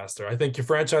a disaster. I think you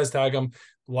franchise tag him,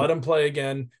 let him play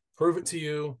again, prove it to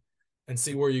you, and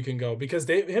see where you can go. Because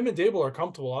him and Dable are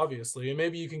comfortable, obviously, and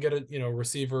maybe you can get a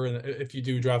receiver. And if you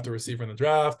do draft a receiver in the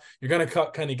draft, you're going to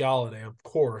cut Kenny Galladay, of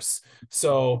course.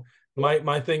 So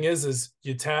my thing is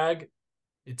you tag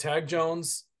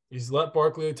Jones. He's let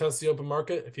Barkley test the open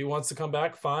market. If he wants to come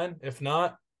back, fine. If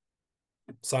not,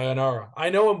 sayonara. I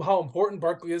know how important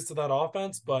Barkley is to that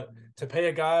offense, but to pay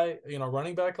a guy,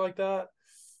 running back like that,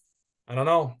 I don't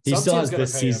know. He Some still team's has gonna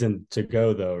this pay him. season to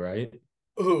go, though, right?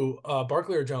 Who?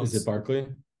 Barkley or Is it Jones? Barkley?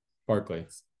 Barkley.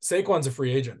 Saquon's a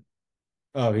free agent.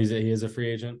 Oh, he is a free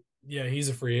agent. Yeah, he's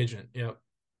a free agent. Yep.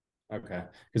 Okay.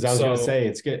 Because I was gonna So say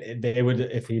it's good. They would,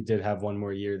 if he did have one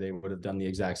more year, they would have done the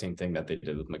exact same thing that they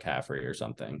did with McCaffrey or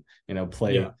something. yeah.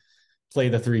 Play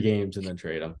the 3 games and then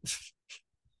trade him.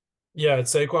 Yeah,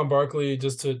 it's Saquon Barkley,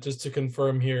 just to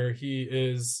confirm here, he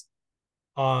is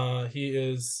a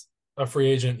free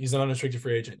agent. He's an unrestricted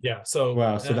free agent. Yeah. So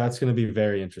Wow. So that's gonna be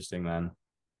very interesting then.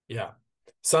 yeah.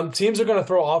 Some teams are going to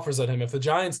throw offers at him if the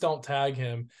Giants don't tag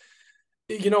him.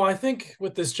 I think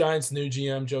with this Giants new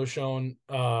GM Joe Schoen,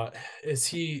 is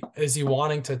he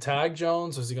wanting to tag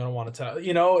Jones, or is he going to want to tag?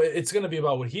 It's going to be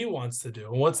about what he wants to do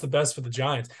and what's the best for the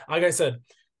Giants. Like I said,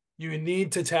 you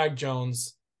need to tag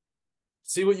Jones.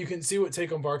 See what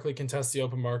Saquon Barkley can test the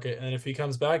open market, and if he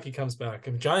comes back, he comes back.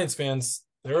 And Giants fans,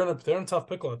 they're in a tough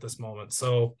pickle at this moment.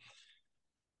 So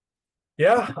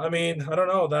yeah, I mean, I don't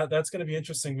know. That's going to be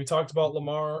interesting. We talked about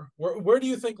Lamar. Where do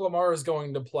you think Lamar is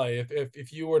going to play?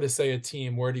 If you were to say a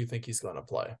team, where do you think he's going to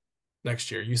play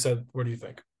next year? You said, where do you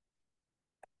think?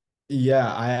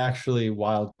 Yeah, I actually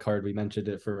wild card. We mentioned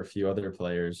it for a few other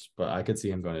players, but I could see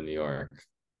him going to New York.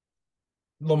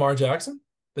 Lamar Jackson,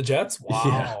 the Jets. Yeah.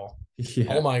 Wow. Oh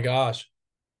Yeah. my gosh.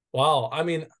 Wow. I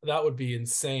mean, that would be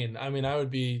insane. I mean, I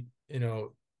would be,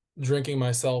 drinking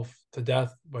myself to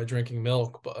death by drinking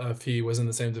milk, but if he was in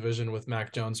the same division with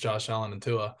Mac Jones, Josh Allen, and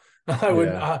Tua, I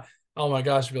wouldn't. Yeah. Oh my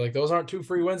gosh, I'd be like, those aren't two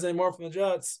free wins anymore from the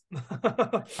Jets.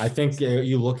 I think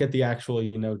you look at the actual,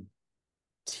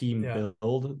 team Yeah.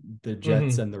 build, the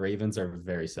Jets Hmm. and the Ravens are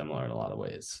very similar in a lot of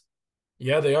ways.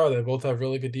 Yeah, they are. They both have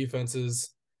really good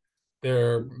defenses. They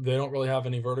don't really have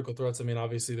any vertical threats. I mean,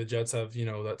 obviously the Jets have,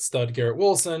 that stud Garrett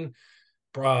Wilson,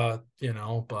 and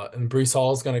Brees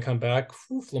Hall is going to come back.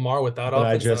 Oof, Lamar with that But I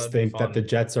offense, that just would be think that the fun.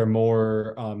 Jets are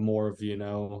more of,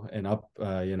 an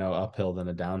uphill than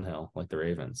a downhill like the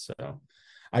Ravens. So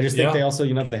I just think they Yeah. also,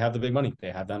 they have the big money.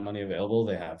 They have that money available.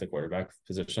 They have the quarterback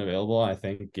position available. I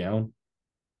think, Yeah.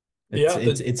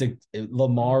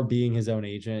 Lamar being his own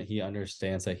agent, he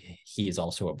understands that he is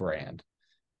also a brand.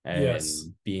 Yes.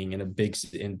 And being in a big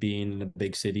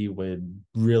city would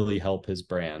really help his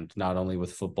brand, not only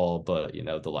with football, but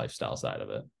the lifestyle side of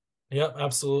it. Yep,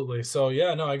 absolutely. So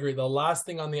yeah, no, I agree. The last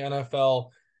thing on the NFL,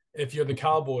 if you're the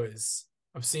Cowboys,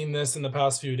 I've seen this in the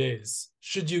past few days.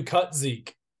 Should you cut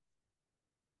Zeke?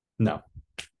 No,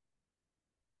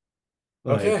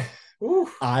 Okay. like Ooh.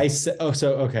 I said. Oh,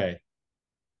 so okay.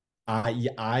 I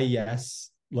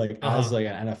yes, like as Uh-huh. like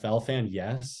an NFL fan,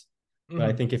 yes. But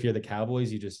I Mhm. think if you're the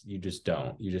Cowboys, you just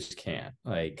can't.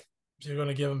 Like You're going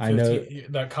to give him I know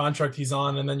 15 that contract he's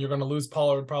on, and then you're going to lose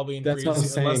Pollard probably in that's free what I'm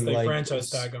agency unless saying. they Like franchise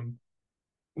tag him.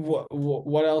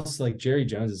 what else? Like Jerry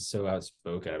Jones is so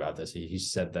outspoken about this. He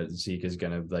said that Zeke is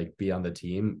gonna like be on the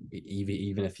team,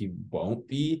 even if he won't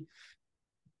be.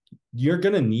 You're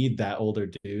gonna need that older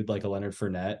dude like a Leonard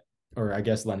Fournette, or I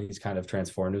guess Lenny's kind of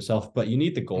transformed himself, but you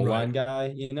need the goal Right. line guy.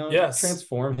 Yes.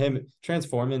 Transform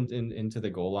into the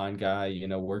goal line guy.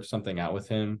 Work something out with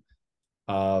him.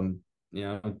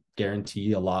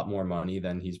 Guarantee a lot more money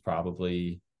than he's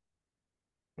probably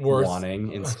Worth.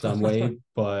 wanting in some way,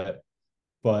 but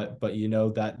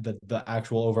that the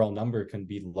actual overall number can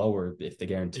be lower if the Yeah.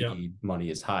 guaranteed money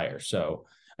is higher. So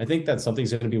I think that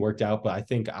something's going to be worked out, but I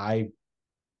think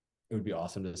it would be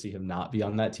awesome to see him not be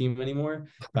on that team anymore,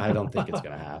 but I don't think it's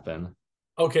going to happen.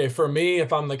 Okay, for me,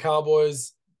 if I'm the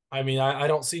Cowboys, I mean, I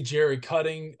don't see Jerry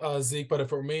cutting Zeke, but if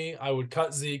for me, I would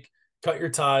cut Zeke, cut your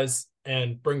ties,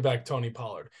 and bring back Tony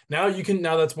Pollard. Now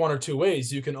that's one or two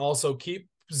ways. You can also keep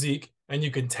Zeke and you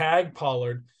can tag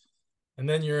Pollard, and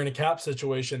then you're in a cap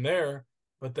situation there,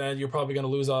 but then you're probably going to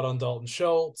lose out on Dalton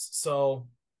Schultz. So,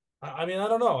 I mean, I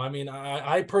don't know. I mean,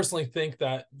 I personally think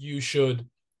that you should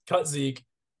cut Zeke,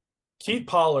 keep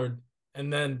Pollard,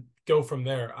 and then go from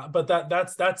there. But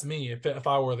that's me if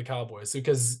I were the Cowboys,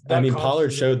 because I that mean, con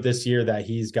Pollard showed this year that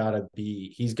he's going to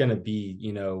be,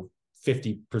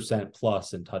 50%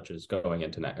 plus in touches going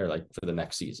into or like for the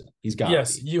next season. He's got to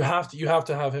yes, be. you have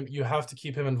to have him. You have to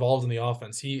keep him involved in the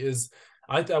offense. He is.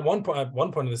 At one point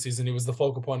of the season, he was the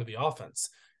focal point of the offense.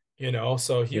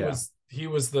 So he Yeah.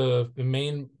 was the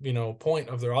main point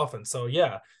of their offense. So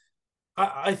yeah,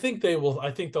 I think they will.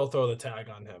 I think they'll throw the tag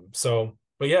on him. So,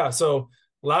 but yeah. So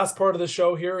last part of the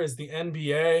show here is the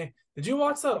NBA. Did you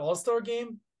watch that All-Star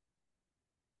game?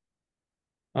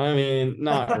 I mean,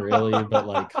 not really, but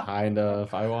like kind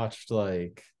of.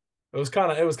 It was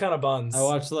kind of I buns.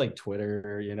 watched like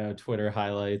Twitter, Twitter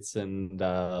highlights and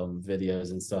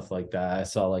videos and stuff like that. I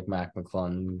saw like Mac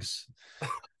McClung's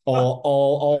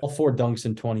all four dunks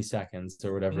in 20 seconds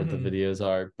or whatever the Mhm. videos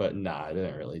are, but nah, I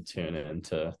didn't really tune in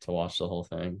to watch the whole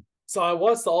thing. So I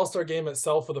watched the All-Star game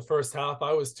itself for the first half.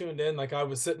 I was tuned in, like I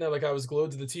was sitting there, like I was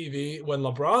glued to the TV. When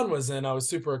LeBron was in, I was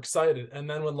super excited. And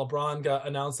then when LeBron got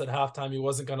announced at halftime he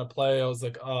wasn't going to play, I was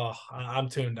like, oh, I'm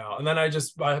tuned out. And then I put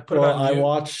it Well, on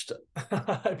mute.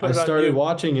 I It on started mute.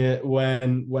 watching it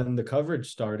when the coverage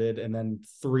started, and then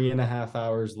 3.5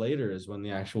 hours later is when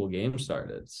the actual game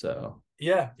started. So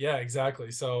Yeah, exactly.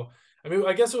 So I mean,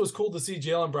 I guess it was cool to see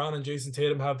Jaylen Brown and Jason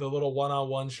Tatum have the little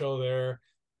one-on-one show there.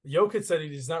 Jokic said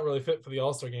he's not really fit for the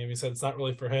All-Star game. He said it's not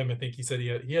really for him. I think he said he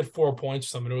had 4 points or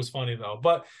something. It was funny though.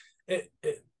 But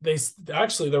they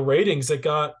actually, the ratings, it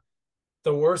got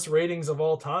the worst ratings of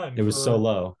all time it was so for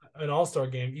low. an All-Star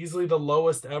game, easily the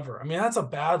lowest ever. I mean, that's a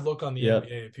bad look on the Yep.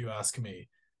 NBA if you ask me.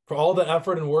 For all the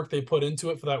effort and work they put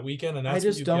into it for that weekend, and I that's what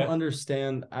just you don't get.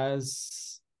 understand, as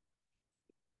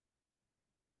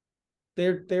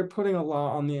they're putting a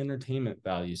lot on the entertainment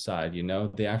value side,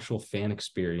 the actual fan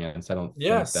experience. I don't think that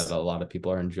Yes. a lot of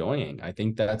people are enjoying. I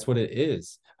think that's what it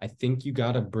is. I think you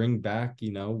got to bring back,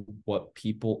 what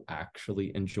people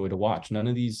actually enjoy to watch. None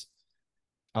of these,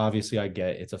 obviously I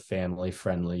get it's a family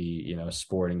friendly,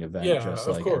 sporting event, Yeah, just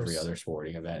of like every course. other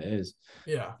sporting event is.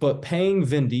 Yeah. But paying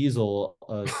Vin Diesel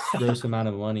a gross amount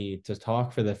of money to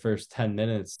talk for the first 10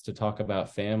 minutes to talk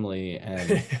about family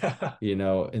and,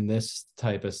 Yeah. in this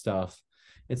type of stuff,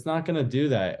 it's not going to do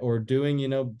that. Or doing,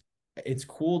 it's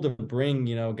cool to bring,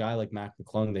 a guy like Mac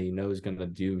McClung that is going to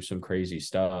do some crazy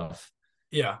stuff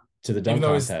Yeah. to the Even dunk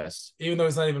though he's contest. even though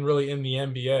he's not even really in the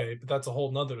NBA, but that's a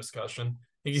whole nother discussion.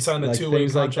 I think he signed a Like two-way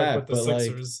things like contract with that. the But like,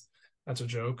 Sixers. That's a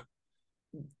joke.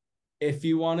 if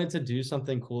you wanted to do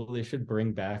something cool, they should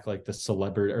bring back like the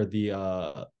celebrity or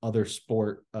the other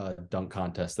sport dunk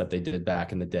contest that they did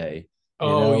back in the day.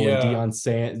 Oh When yeah.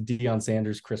 Deion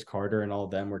Sanders, Chris Carter, and all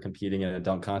of them were competing in a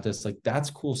dunk contest. Like,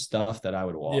 that's cool stuff that I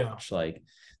would Yeah. watch. Like,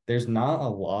 there's not a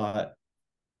lot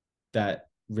that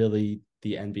really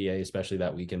the NBA, especially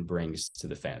that weekend, brings to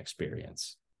the fan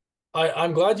experience.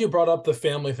 I'm glad you brought up the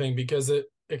family thing because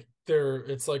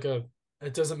it's like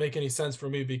it doesn't make any sense for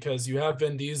me because you have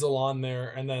Vin Diesel on there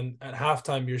and then at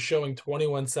halftime you're showing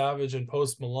 21 Savage and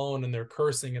Post Malone and they're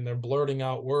cursing and they're blurting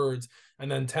out words, and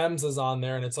then Thames is on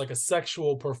there and it's like a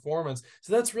sexual performance.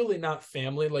 So that's really not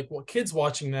family. Like, what kids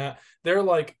watching that, they're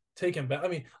like taken back. I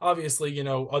mean, obviously,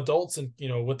 adults and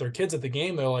with their kids at the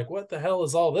game, they're like, what the hell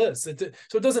is all this? So it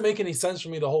doesn't make any sense for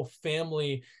me, the whole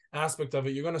family aspect of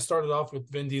it. You're going to start it off with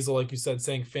Vin Diesel, like you said,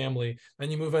 saying family,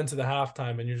 then you move into the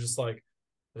halftime and you're just like,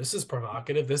 this is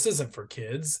provocative, this isn't for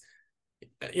kids.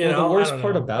 Well, I don't know,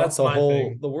 that's my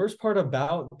thing. the worst part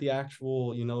about the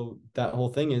actual, that whole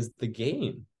thing is the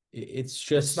game. It's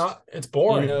just, It's you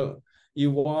boring. know,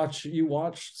 you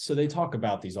watch. So they talk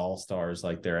about these all stars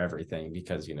like they're everything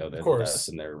because, Of they're the best course.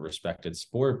 in their respected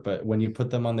sport. But when you put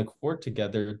them on the court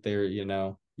together, they're,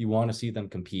 you want to see them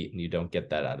compete, and you don't get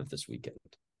that out of this weekend.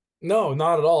 No,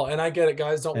 not at all. And I get it,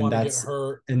 guys don't And want to get that's,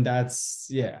 hurt.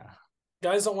 yeah,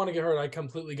 Guys don't want to get hurt. I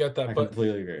completely get that. I But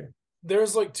completely agree.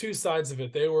 there's like two sides of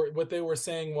it. What they were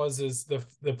saying is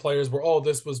the players were, oh,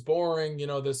 this was boring,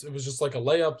 this, it was just like a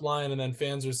layup line, and then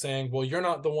fans are saying, well, you're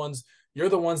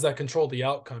the ones that control the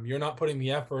outcome. You're not putting the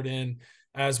effort in.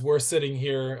 As we're sitting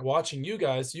here watching you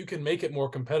guys, you can make it more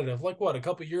competitive. Like what, a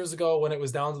couple years ago when it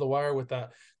was down to the wire with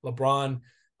that LeBron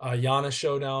Giannis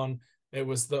showdown, it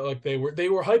was they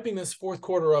were hyping this fourth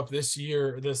quarter up this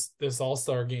year, this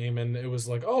All-Star game, and it was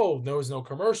like, oh, there was no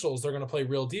commercials, they're going to play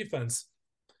real defense.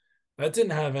 That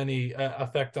didn't have any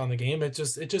effect on the game. It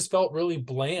just felt really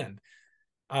bland.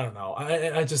 I don't know.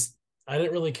 I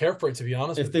didn't really care for it, to be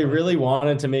honest If with they you. really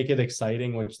wanted to make it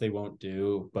exciting, which they won't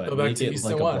do, Go but back make to it East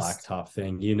and like a West. blacktop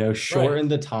thing, Right. shorten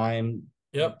the time.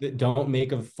 Yep. Don't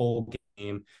make a full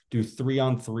game. Do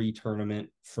 3-on-3 tournament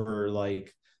for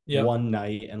like Yep. one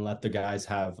night and let the guys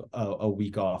have a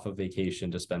week off of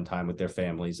vacation to spend time with their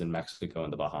families in Mexico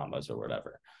and the Bahamas or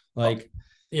whatever. Oh, Like,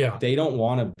 yeah. they don't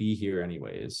want to be here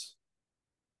anyways.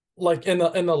 Like, and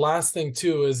the last thing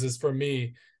too is for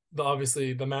me,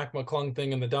 obviously the Mac McClung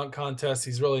thing and the dunk contest.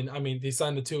 He's really, I mean, they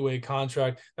signed a two-way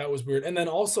contract. That was weird. And then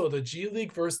also the G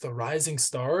League versus the Rising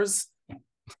Stars.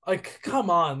 Like, come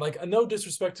on. Like, no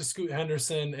disrespect to Scoot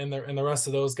Henderson and the rest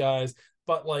of those guys,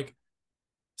 but like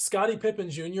Scottie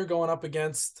Pippen Jr. going up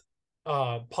against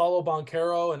Paulo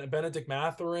Banchero and Benedict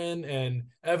Mathurin and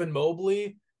Evan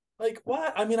Mobley. Like,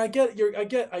 what? I mean, I get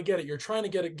it. You're trying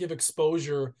to give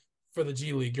exposure for the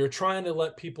G League. You're trying to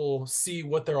let people see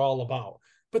what they're all about.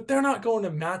 But they're not going to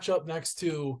match up next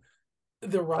to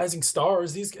the rising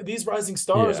stars. These rising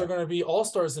stars are Yeah. going to be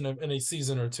all-stars in a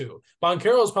season or two.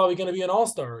 Banchero is probably going to be an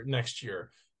all-star next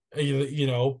year.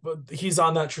 But he's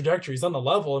on that trajectory. He's on the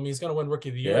level. I mean, he's going to win Rookie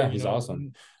of the Year. Yeah, he's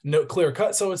awesome. No clear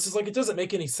cut. So it's just like it doesn't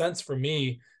make any sense for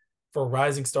me for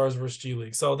Rising Stars versus G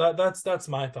League. So that's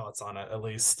my thoughts on it, at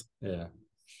least. Yeah.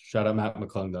 Shout out Matt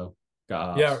McClung though.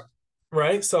 Got Yeah,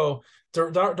 right. So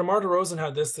DeMar DeRozan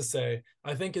had this to say.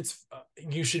 I think it's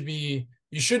you shouldn't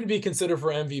be considered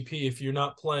for MVP if you're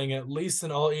not playing at least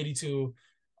in all 82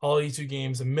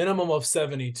 games, a minimum of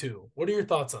 72. What are your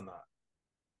thoughts on that?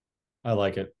 I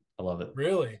like it. I love it.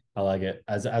 Really? I like it.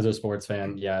 As a sports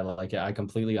fan, yeah, I like it. I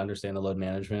completely understand the load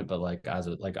management, but like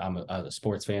I'm a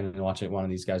sports fan and watching one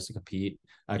of these guys to compete,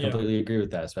 I completely agree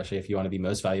with that. Especially if you want to be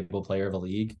most valuable player of a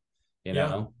league,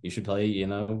 you should play,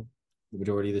 the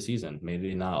majority of the season.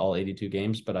 Maybe not all 82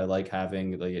 games, but I like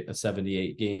having like a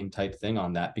 78 game type thing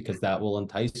on that because that will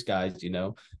entice guys,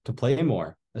 to play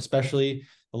more. Especially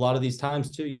a lot of these times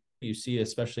too. You see,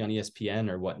 especially on ESPN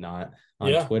or whatnot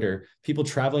on Twitter, people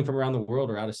traveling from around the world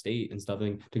or out of state and stuff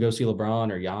to go see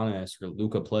LeBron or Giannis or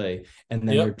Luka play. And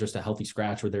then they're just a healthy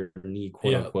scratch where their knee,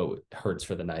 quote unquote, hurts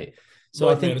for the night. So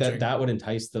I think that would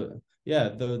entice that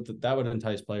would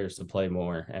entice players to play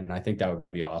more. And I think that would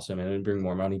be awesome. And it would bring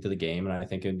more money to the game. And I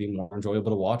think it'd be more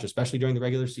enjoyable to watch, especially during the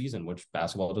regular season, which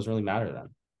basketball doesn't really matter then.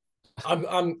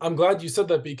 I'm glad you said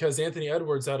that because Anthony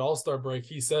Edwards at All-Star break,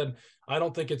 he said, I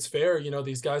don't think it's fair.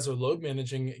 These guys are load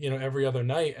managing, every other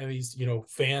night, and these,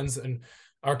 fans and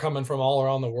are coming from all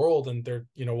around the world and they're,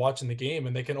 watching the game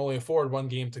and they can only afford one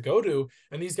game to go to.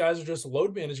 And these guys are just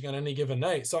load managing on any given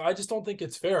night. So I just don't think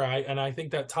it's fair. I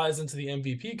think that ties into the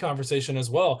MVP conversation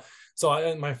as well.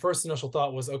 So my first initial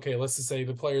thought was, okay, let's just say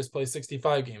the players play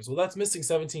 65 games. Well, that's missing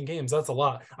 17 games. That's a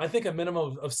lot. I think a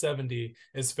minimum of 70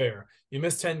 is fair. You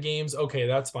miss 10 games. Okay,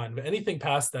 that's fine. But anything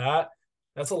past that,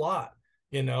 that's a lot,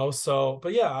 So,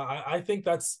 but yeah, I think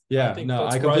that's, I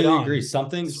completely agree.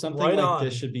 Something right like on.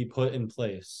 This should be put in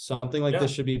place. Something like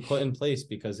this should be put in place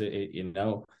because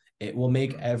it will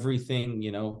make everything,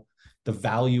 the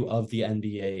value of the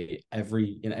NBA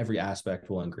in every aspect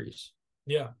will increase.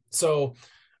 Yeah. So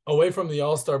away from the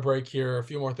All-Star break here, a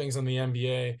few more things on the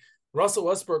NBA. Russell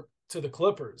Westbrook to the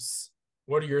Clippers.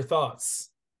 What are your thoughts?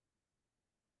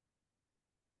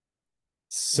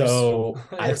 So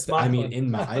I mean,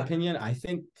 in my opinion,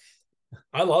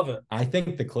 I love it. I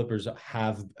think the Clippers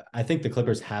have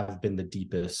been the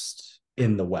deepest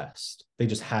in the West. They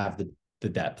just have the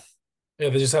depth. Yeah,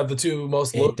 they just have the two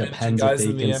most it depends guys if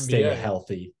they in the can NBA. Stay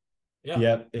healthy. Yeah.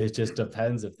 Yep. It just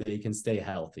depends if they can stay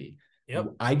healthy.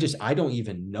 Yep. I don't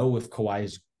even know if Kawhi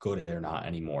is good or not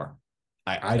anymore.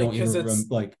 I don't even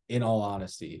like, in all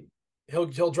honesty.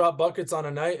 He'll drop buckets on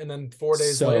a night and then 4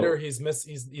 days later he's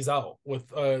out with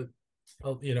my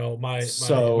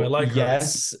leg hurts.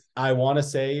 Yes, I want to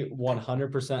say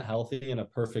 100% healthy in a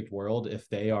perfect world. If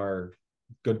they are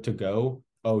good to go,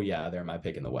 oh yeah, they're my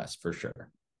pick in the West for sure.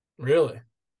 Really?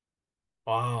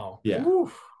 Wow. Yeah.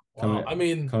 Wow.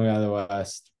 Coming out of the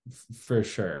West for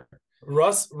sure.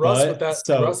 Russ with that.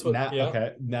 So Russ with, now,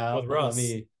 okay, now let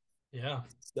me. Yeah.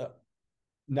 So,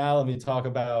 now let me talk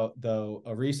about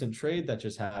a recent trade that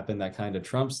just happened that kind of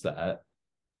trumps that.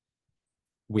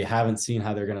 We haven't seen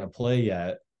how they're going to play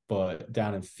yet, but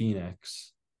down in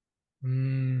Phoenix,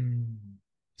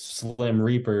 Slim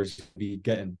Reapers be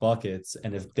getting buckets.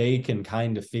 And if they can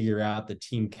kind of figure out the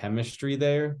team chemistry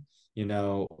there,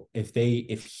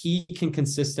 if he can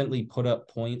consistently put up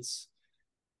points,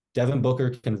 Devin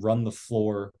Booker can run the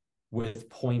floor with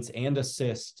points and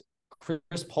assists.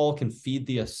 Chris Paul can feed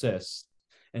the assists,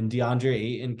 and DeAndre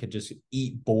Ayton could just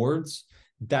eat boards.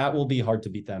 That will be hard to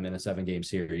beat them in a 7-game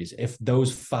series if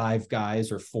those 5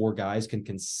 guys or 4 guys can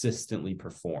consistently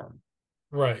perform.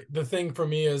 Right. The thing for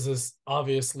me is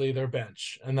obviously their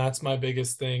bench, and that's my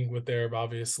biggest thing with their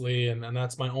obviously, and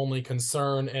that's my only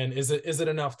concern. And is it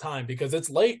enough time? Because it's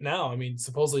late now. I mean,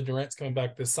 supposedly Durant's coming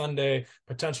back this Sunday,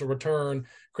 potential return.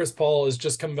 Chris Paul is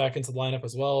just coming back into the lineup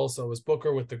as well. So was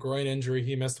Booker with the groin injury.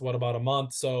 He missed about a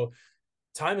month. So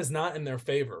time is not in their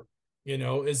favor.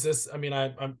 Is this? I mean,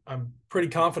 I'm pretty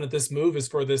confident this move is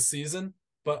for this season,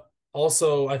 but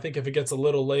also I think if it gets a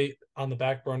little late on the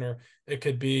back burner, it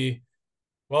could be.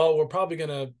 Well,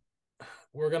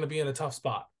 we're gonna be in a tough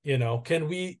spot. Can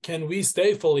we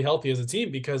stay fully healthy as a team?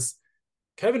 Because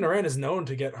Kevin Durant is known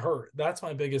to get hurt. That's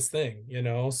my biggest thing.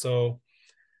 So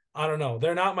I don't know.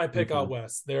 They're not my pick out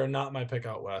west. They're not my pick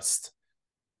out west.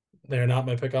 They're not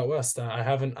my pick out west. I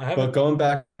haven't. But going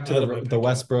back to the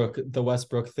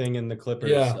Westbrook thing in the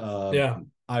Clippers. Yeah.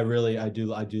 I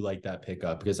do like that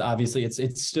pickup because obviously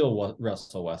it's still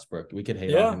Russell Westbrook. We could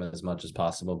hate on him as much as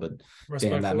possible, but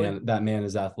damn, that man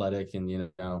is athletic and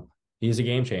he's a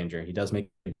game changer. He does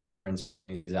make a difference.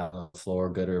 He's out on the floor,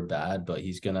 good or bad, but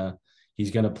he's gonna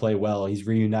He's going to play well. He's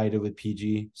reunited with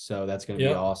PG, so that's going to be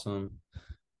Yeah. awesome.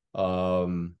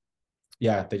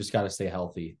 Yeah, they just got to stay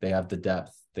healthy. They have the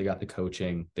depth. They got the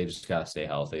coaching. They just got to stay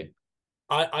healthy.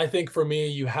 I think for me,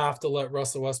 you have to let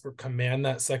Russell Westbrook command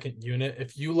that second unit.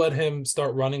 If you let him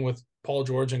start running with Paul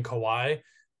George and Kawhi,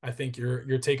 I think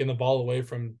you're taking the ball away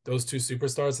from those two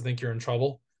superstars. I think you're in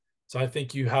trouble. So I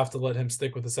think you have to let him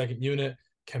stick with the second unit,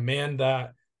 command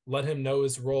that, let him know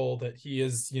his role, that he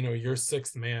is, your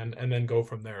sixth man, and then go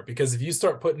from there. Because if you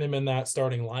start putting him in that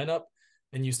starting lineup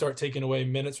and you start taking away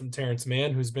minutes from Terrence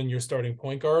Mann, who's been your starting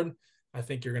point guard, I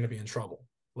think you're going to be in trouble.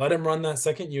 Let him run that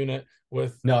second unit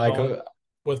with No, I go.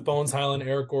 with Bones Highland,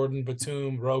 Eric Gordon,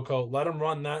 Batum, Rocco. Let them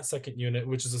run that second unit,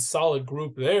 which is a solid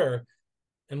group there,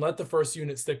 and let the first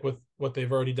unit stick with what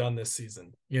they've already done this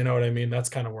season. You know what I mean? That's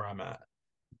kind of where I'm at.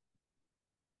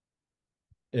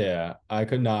 Yeah, I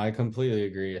completely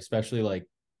agree, especially like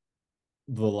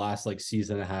the last like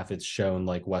season and a half. It's shown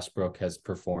like Westbrook has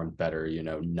performed better,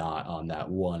 not on that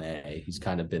 1A. He's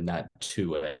kind of been that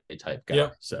 2A type guy.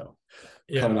 Yep. So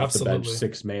Yeah, coming off the bench, absolutely.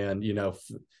 6 man,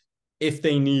 if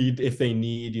they need,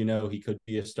 he could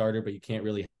be a starter, but you can't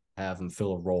really have him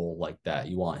fill a role like that.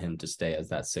 You want him to stay as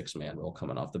that 6 man role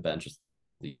coming off the bench as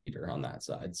leader on that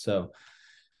side. So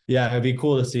yeah, it'd be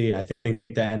cool to see. I think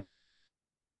that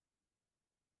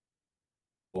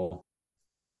cool.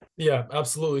 Yeah,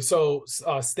 absolutely. So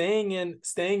staying in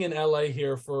LA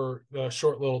here for a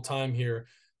short little time here,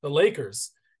 the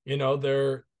Lakers,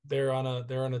 they're on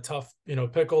a tough,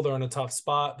 pickle. They're in a tough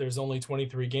spot. There's only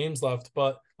 23 games left,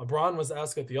 but LeBron was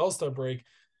asked at the All-Star break,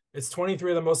 it's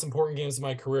 23 of the most important games of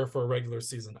my career for a regular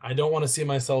season. I don't want to see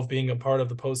myself being a part of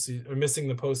the postseason or missing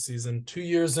the postseason 2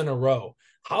 years in a row.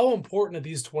 How important are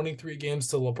these 23 games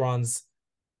to LeBron's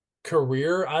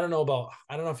career? I don't know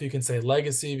if you can say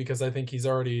legacy, because I think he's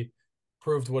already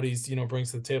proved what he's,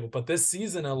 brings to the table. But this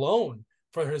season alone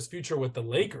for his future with the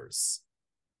Lakers,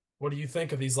 what do you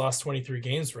think of these last 23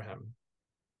 games for him?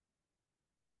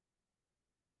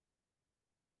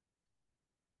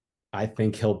 I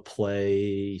think he'll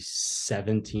play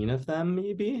 17 of them,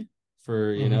 maybe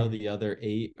for Mm-hmm. the other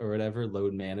 8 or whatever,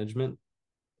 load management.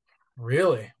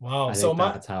 Really? Wow. I So think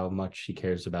my that's how much he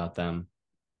cares about them.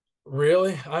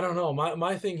 Really? I don't know.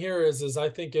 My thing here is I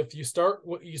think if you start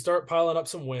piling up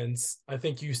some wins, I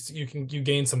think you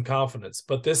gain some confidence.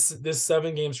 But this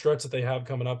 7 game stretch that they have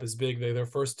coming up is big. Their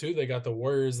first two, they got the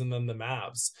Warriors and then the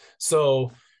Mavs.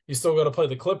 So you still got to play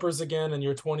the Clippers again in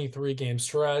your 23 game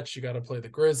stretch. You got to play the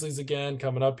Grizzlies again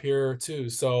coming up here too.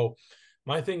 So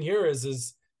my thing here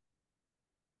is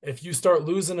if you start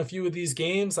losing a few of these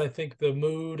games, I think the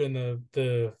mood and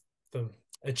the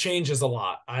it changes a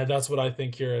lot. That's what I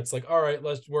think here. It's like, all right,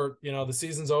 let's work. The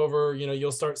season's over.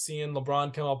 You'll start seeing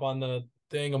LeBron come up on the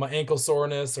thing of my ankle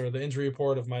soreness or the injury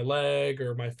report of my leg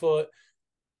or my foot.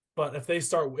 But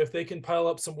if they can pile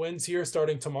up some wins here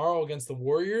starting tomorrow against the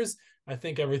Warriors, I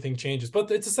think everything changes. But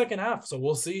it's a second half, so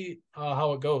we'll see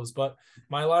how it goes. But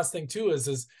my last thing too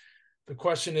is the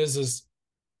question is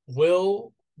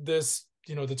will this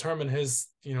determine his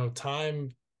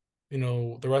time,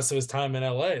 the rest of his time in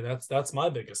LA? That's my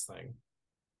biggest thing.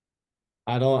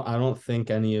 I don't think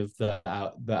any of the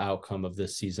outcome of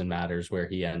this season matters where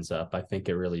he ends up. I think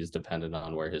it really is dependent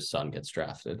on where his son gets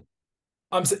drafted.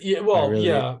 Yeah, I well, really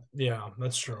yeah,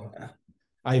 that's true.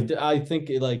 I think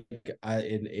like I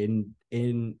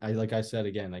in I like I said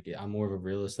again, like I'm more of a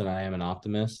realist than I am an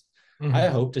optimist. I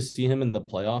Hmm. hope to see him in the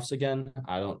playoffs again.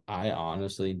 I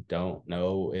honestly don't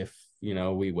know if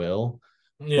we will.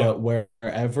 Yeah. But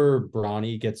wherever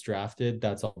Bronny gets drafted,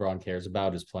 that's all Bron cares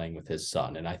about is playing with his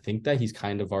son. And I think that he's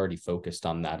kind of already focused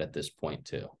on that at this point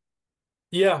too.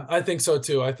 Yeah, I think so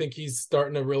too. I think he's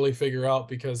starting to really figure out,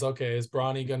 because okay, is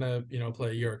Bronny gonna,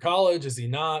 play a year of college? Is he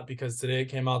not? Because today it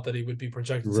came out that he would be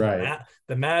projected to Right.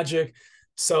 the Magic.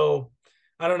 So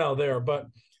I don't know there, but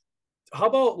how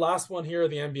about last one here of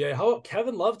the NBA? How about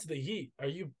Kevin Love to the Heat? Are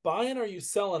you buying or are you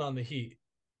selling on the Heat?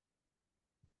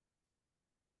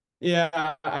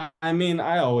 Yeah, I mean,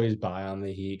 I always buy on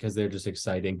the Heat because they're just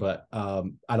exciting, but I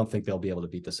don't think they'll be able to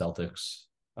beat the Celtics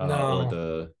or No,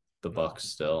 the no. Bucks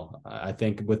still. I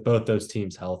think with both those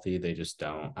teams healthy, they just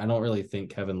don't. I don't really think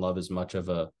Kevin Love is much of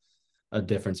a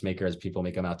difference maker as people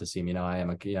make him out to seem.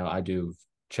 I do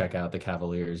check out the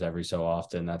Cavaliers every so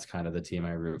often. That's kind of the team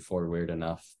I root for, weird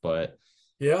enough. But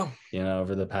Yeah.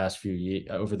 over the past few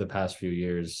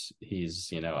years,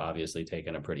 he's obviously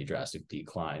taken a pretty drastic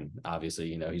decline.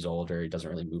 Obviously, he's older, he doesn't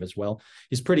really move as well.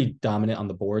 He's pretty dominant on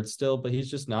the board still, but he's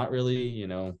just not really,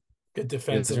 Good he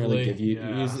doesn't really defensively. give you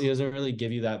Yeah. he doesn't really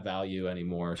give you that value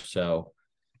anymore. So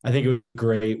I think it was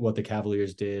great what the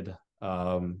Cavaliers did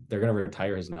They're going to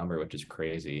retire his number, which is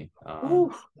crazy.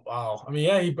 Ooh, wow. I mean,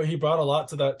 yeah, he brought a lot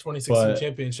to that 2016 But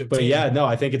championship but team. yeah, no,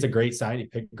 I think it's a great sign.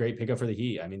 Great pickup for the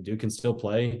Heat. I mean, Duke can still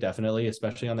play, definitely,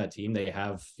 especially on that team. They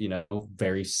have,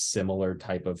 very similar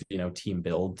type of, team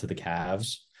build to the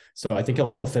Cavs. So I think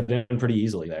he'll fit in pretty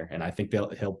easily there. And I think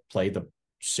he'll play the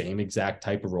same exact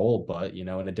type of role, but in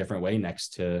a different way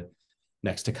next to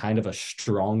kind of a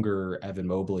stronger Evan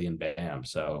Mobley and Bam.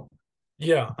 So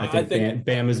Yeah, I I think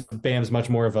think Bam's much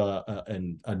more of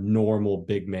a normal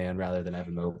big man rather than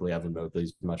Evan Mobley. Evan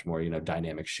Mobley's much more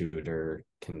dynamic shooter,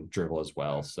 can dribble as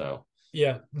well. So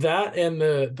yeah, that and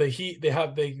the Heat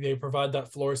they provide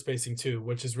that floor spacing too,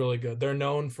 which is really good. They're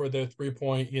known for their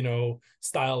 3-point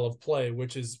style of play,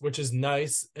 which is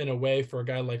nice in a way for a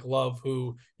guy like Love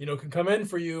who can come in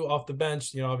for you off the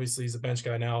bench. Obviously he's a bench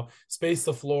guy now, space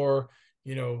the floor,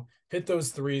 hit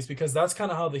those threes because that's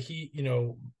kind of how the Heat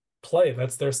play.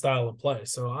 That's their style of play.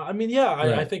 So I mean, yeah,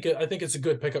 I right, think it's a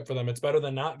good pickup for them. It's better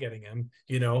than not getting him,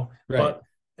 right. but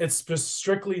it's just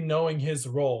strictly knowing his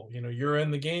role. You're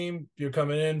in the game, you're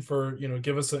coming in for,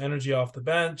 give us some energy off the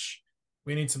bench.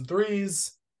 We need some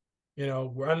threes.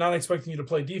 I'm not expecting you to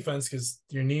play defense because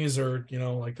your knees are,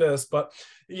 like this, but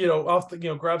off the,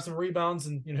 grab some rebounds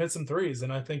and hit some threes.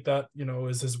 And I think that,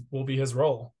 will be his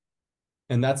role.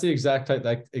 And that's the exact type,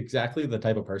 like exactly the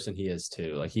type of person he is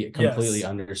too. Like he completely Yes.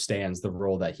 understands the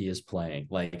role that he is playing.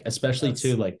 Like especially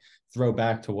too, Yes. like throw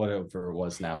back to whatever it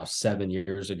was now 7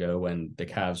 years ago when the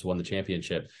Cavs won the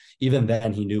championship. Even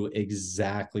then, he knew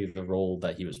exactly the role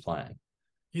that he was playing.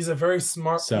 He's a very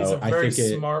smart. He's a So I very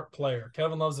think smart player.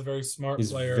 Kevin Love's a very smart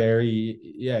player.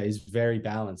 he's very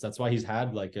balanced. That's why he's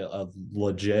had like a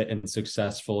legit and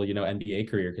successful, NBA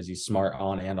career because he's smart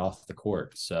on and off the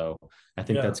court. So I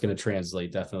think Yeah. that's going to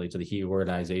translate definitely to the Heat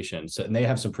organization. So, and they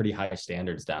have some pretty high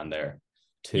standards down there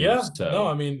too. Yeah. No,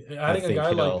 I So mean, I adding a think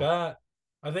guy like he'll, that,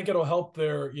 I think it'll help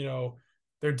their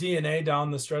DNA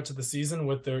down the stretch of the season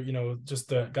with their, just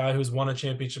the guy who's won a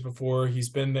championship before. He's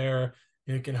been there.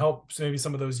 It can help maybe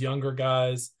some of those younger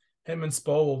guys. Him and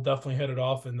Spo will definitely hit it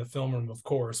off in the film room, of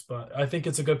course. But I think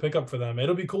it's a good pickup for them.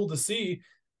 It'll be cool to see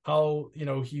how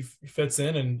he fits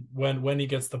in and when he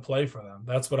gets to play for them.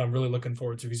 That's what I'm really looking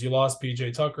forward to because you lost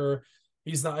PJ Tucker.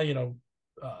 He's not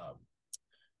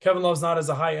Kevin Love's not as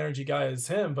a high energy guy as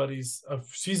him, but he's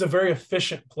a very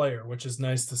efficient player, which is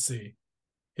nice to see.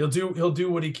 He'll do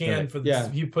what he can right. for Yeah,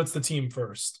 he puts the team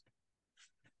first.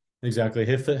 exactly.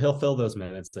 He'll fill those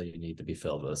minutes that you need to be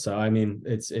filled with. So I mean,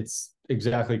 it's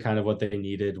exactly kind of what they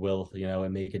needed. Will it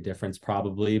make a difference?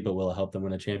 Probably, but will it help them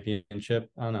win a championship?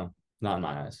 I don't know. Not in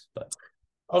my eyes, but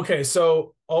Okay,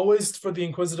 so always for the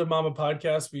Inquisitive Mama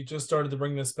podcast, we just started to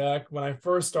bring this back. When I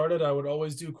first started, I would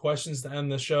always do questions to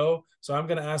end the show. So I'm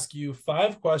going to ask you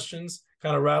 5 questions,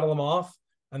 kind of rattle them off,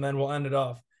 and then we'll end it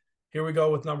off. Here we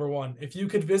go with number 1. If you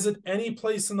could visit any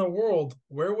place in the world,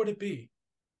 where would it be?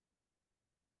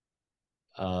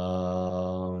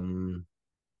 um,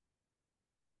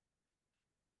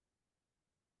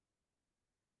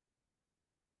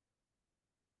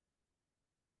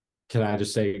 can I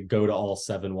just say go to all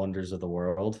 7 wonders of the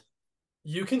world,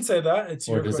 You can say that.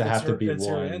 or does it have to be It's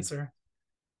your one? answer.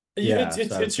 Yeah, so I would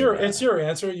say It's that. your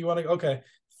answer. You want to okay.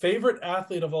 Favorite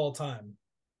athlete of all time?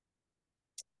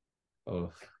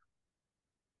 Oh,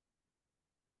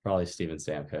 probably Steven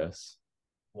Stamkos.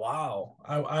 Wow.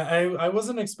 I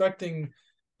wasn't expecting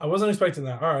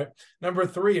that. All right. Number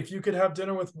 3, if you could have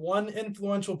dinner with one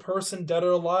influential person, dead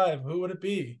or alive, who would it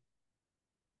be?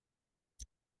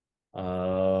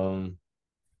 Um,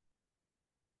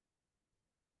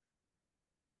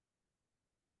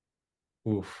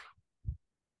 oof,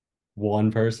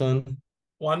 one person.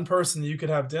 One person you could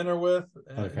have dinner with,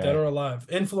 dead Okay. or alive.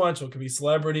 Influential could be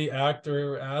celebrity,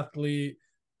 actor, athlete,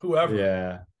 whoever.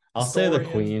 Yeah. I'll say the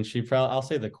Historian. queen. I'll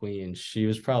say the queen. She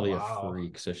was probably a Wow.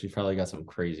 freak, so she probably got some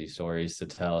crazy stories to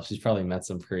tell. She's probably met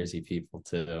some crazy people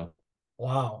too.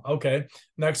 Wow. Okay.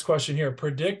 Next question here.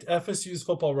 Predict FSU's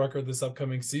football record this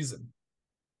upcoming season.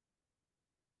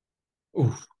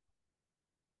 Oof.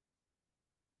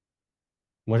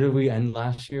 What did we end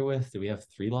last year with? Did we have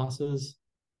 3 losses?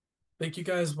 I think you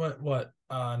guys went what?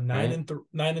 9 Right?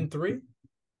 and 3.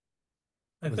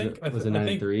 I Was think. it was it I nine and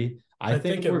think. three? I I think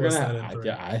think it we're was gonna. 9 and 3.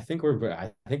 I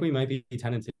think we might be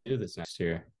 10-2 this next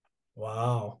year.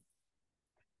 Wow.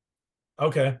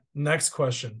 Okay. Next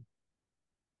question.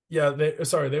 Yeah,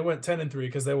 they went 10 and 3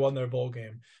 because they won their bowl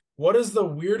game. What is the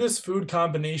weirdest food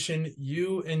combination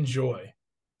you enjoy?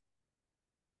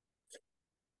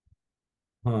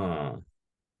 Huh.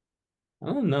 I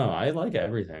don't know. I like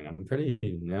everything. I'm pretty,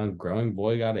 growing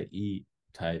boy gotta eat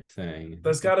type thing. But weird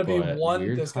There's gotta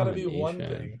be one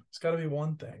combination. thing. It's gotta be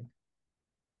one thing.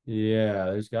 Yeah,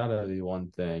 there's gotta be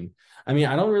one thing. I mean,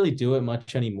 I don't really do it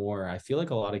much anymore. I feel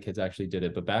like a lot of kids actually did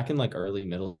it, but back in like early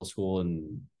middle school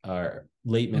and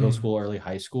late middle Mm. school, early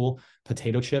high school,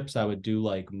 potato chips, I would do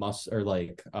like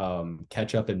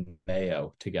ketchup and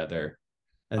mayo together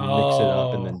and mix it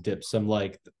up and then Oh, dip some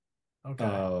okay.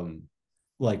 um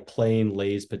like plain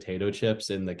Lay's potato chips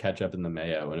in the ketchup and the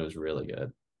mayo, and it was really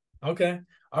good. Okay.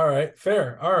 All right.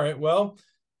 Fair. All right. Well,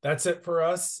 that's it for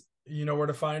us. You know where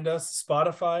to find us: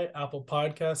 Spotify, Apple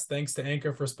Podcasts. Thanks to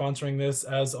Anchor for sponsoring this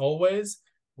as always.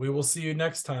 We will see you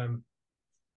next time.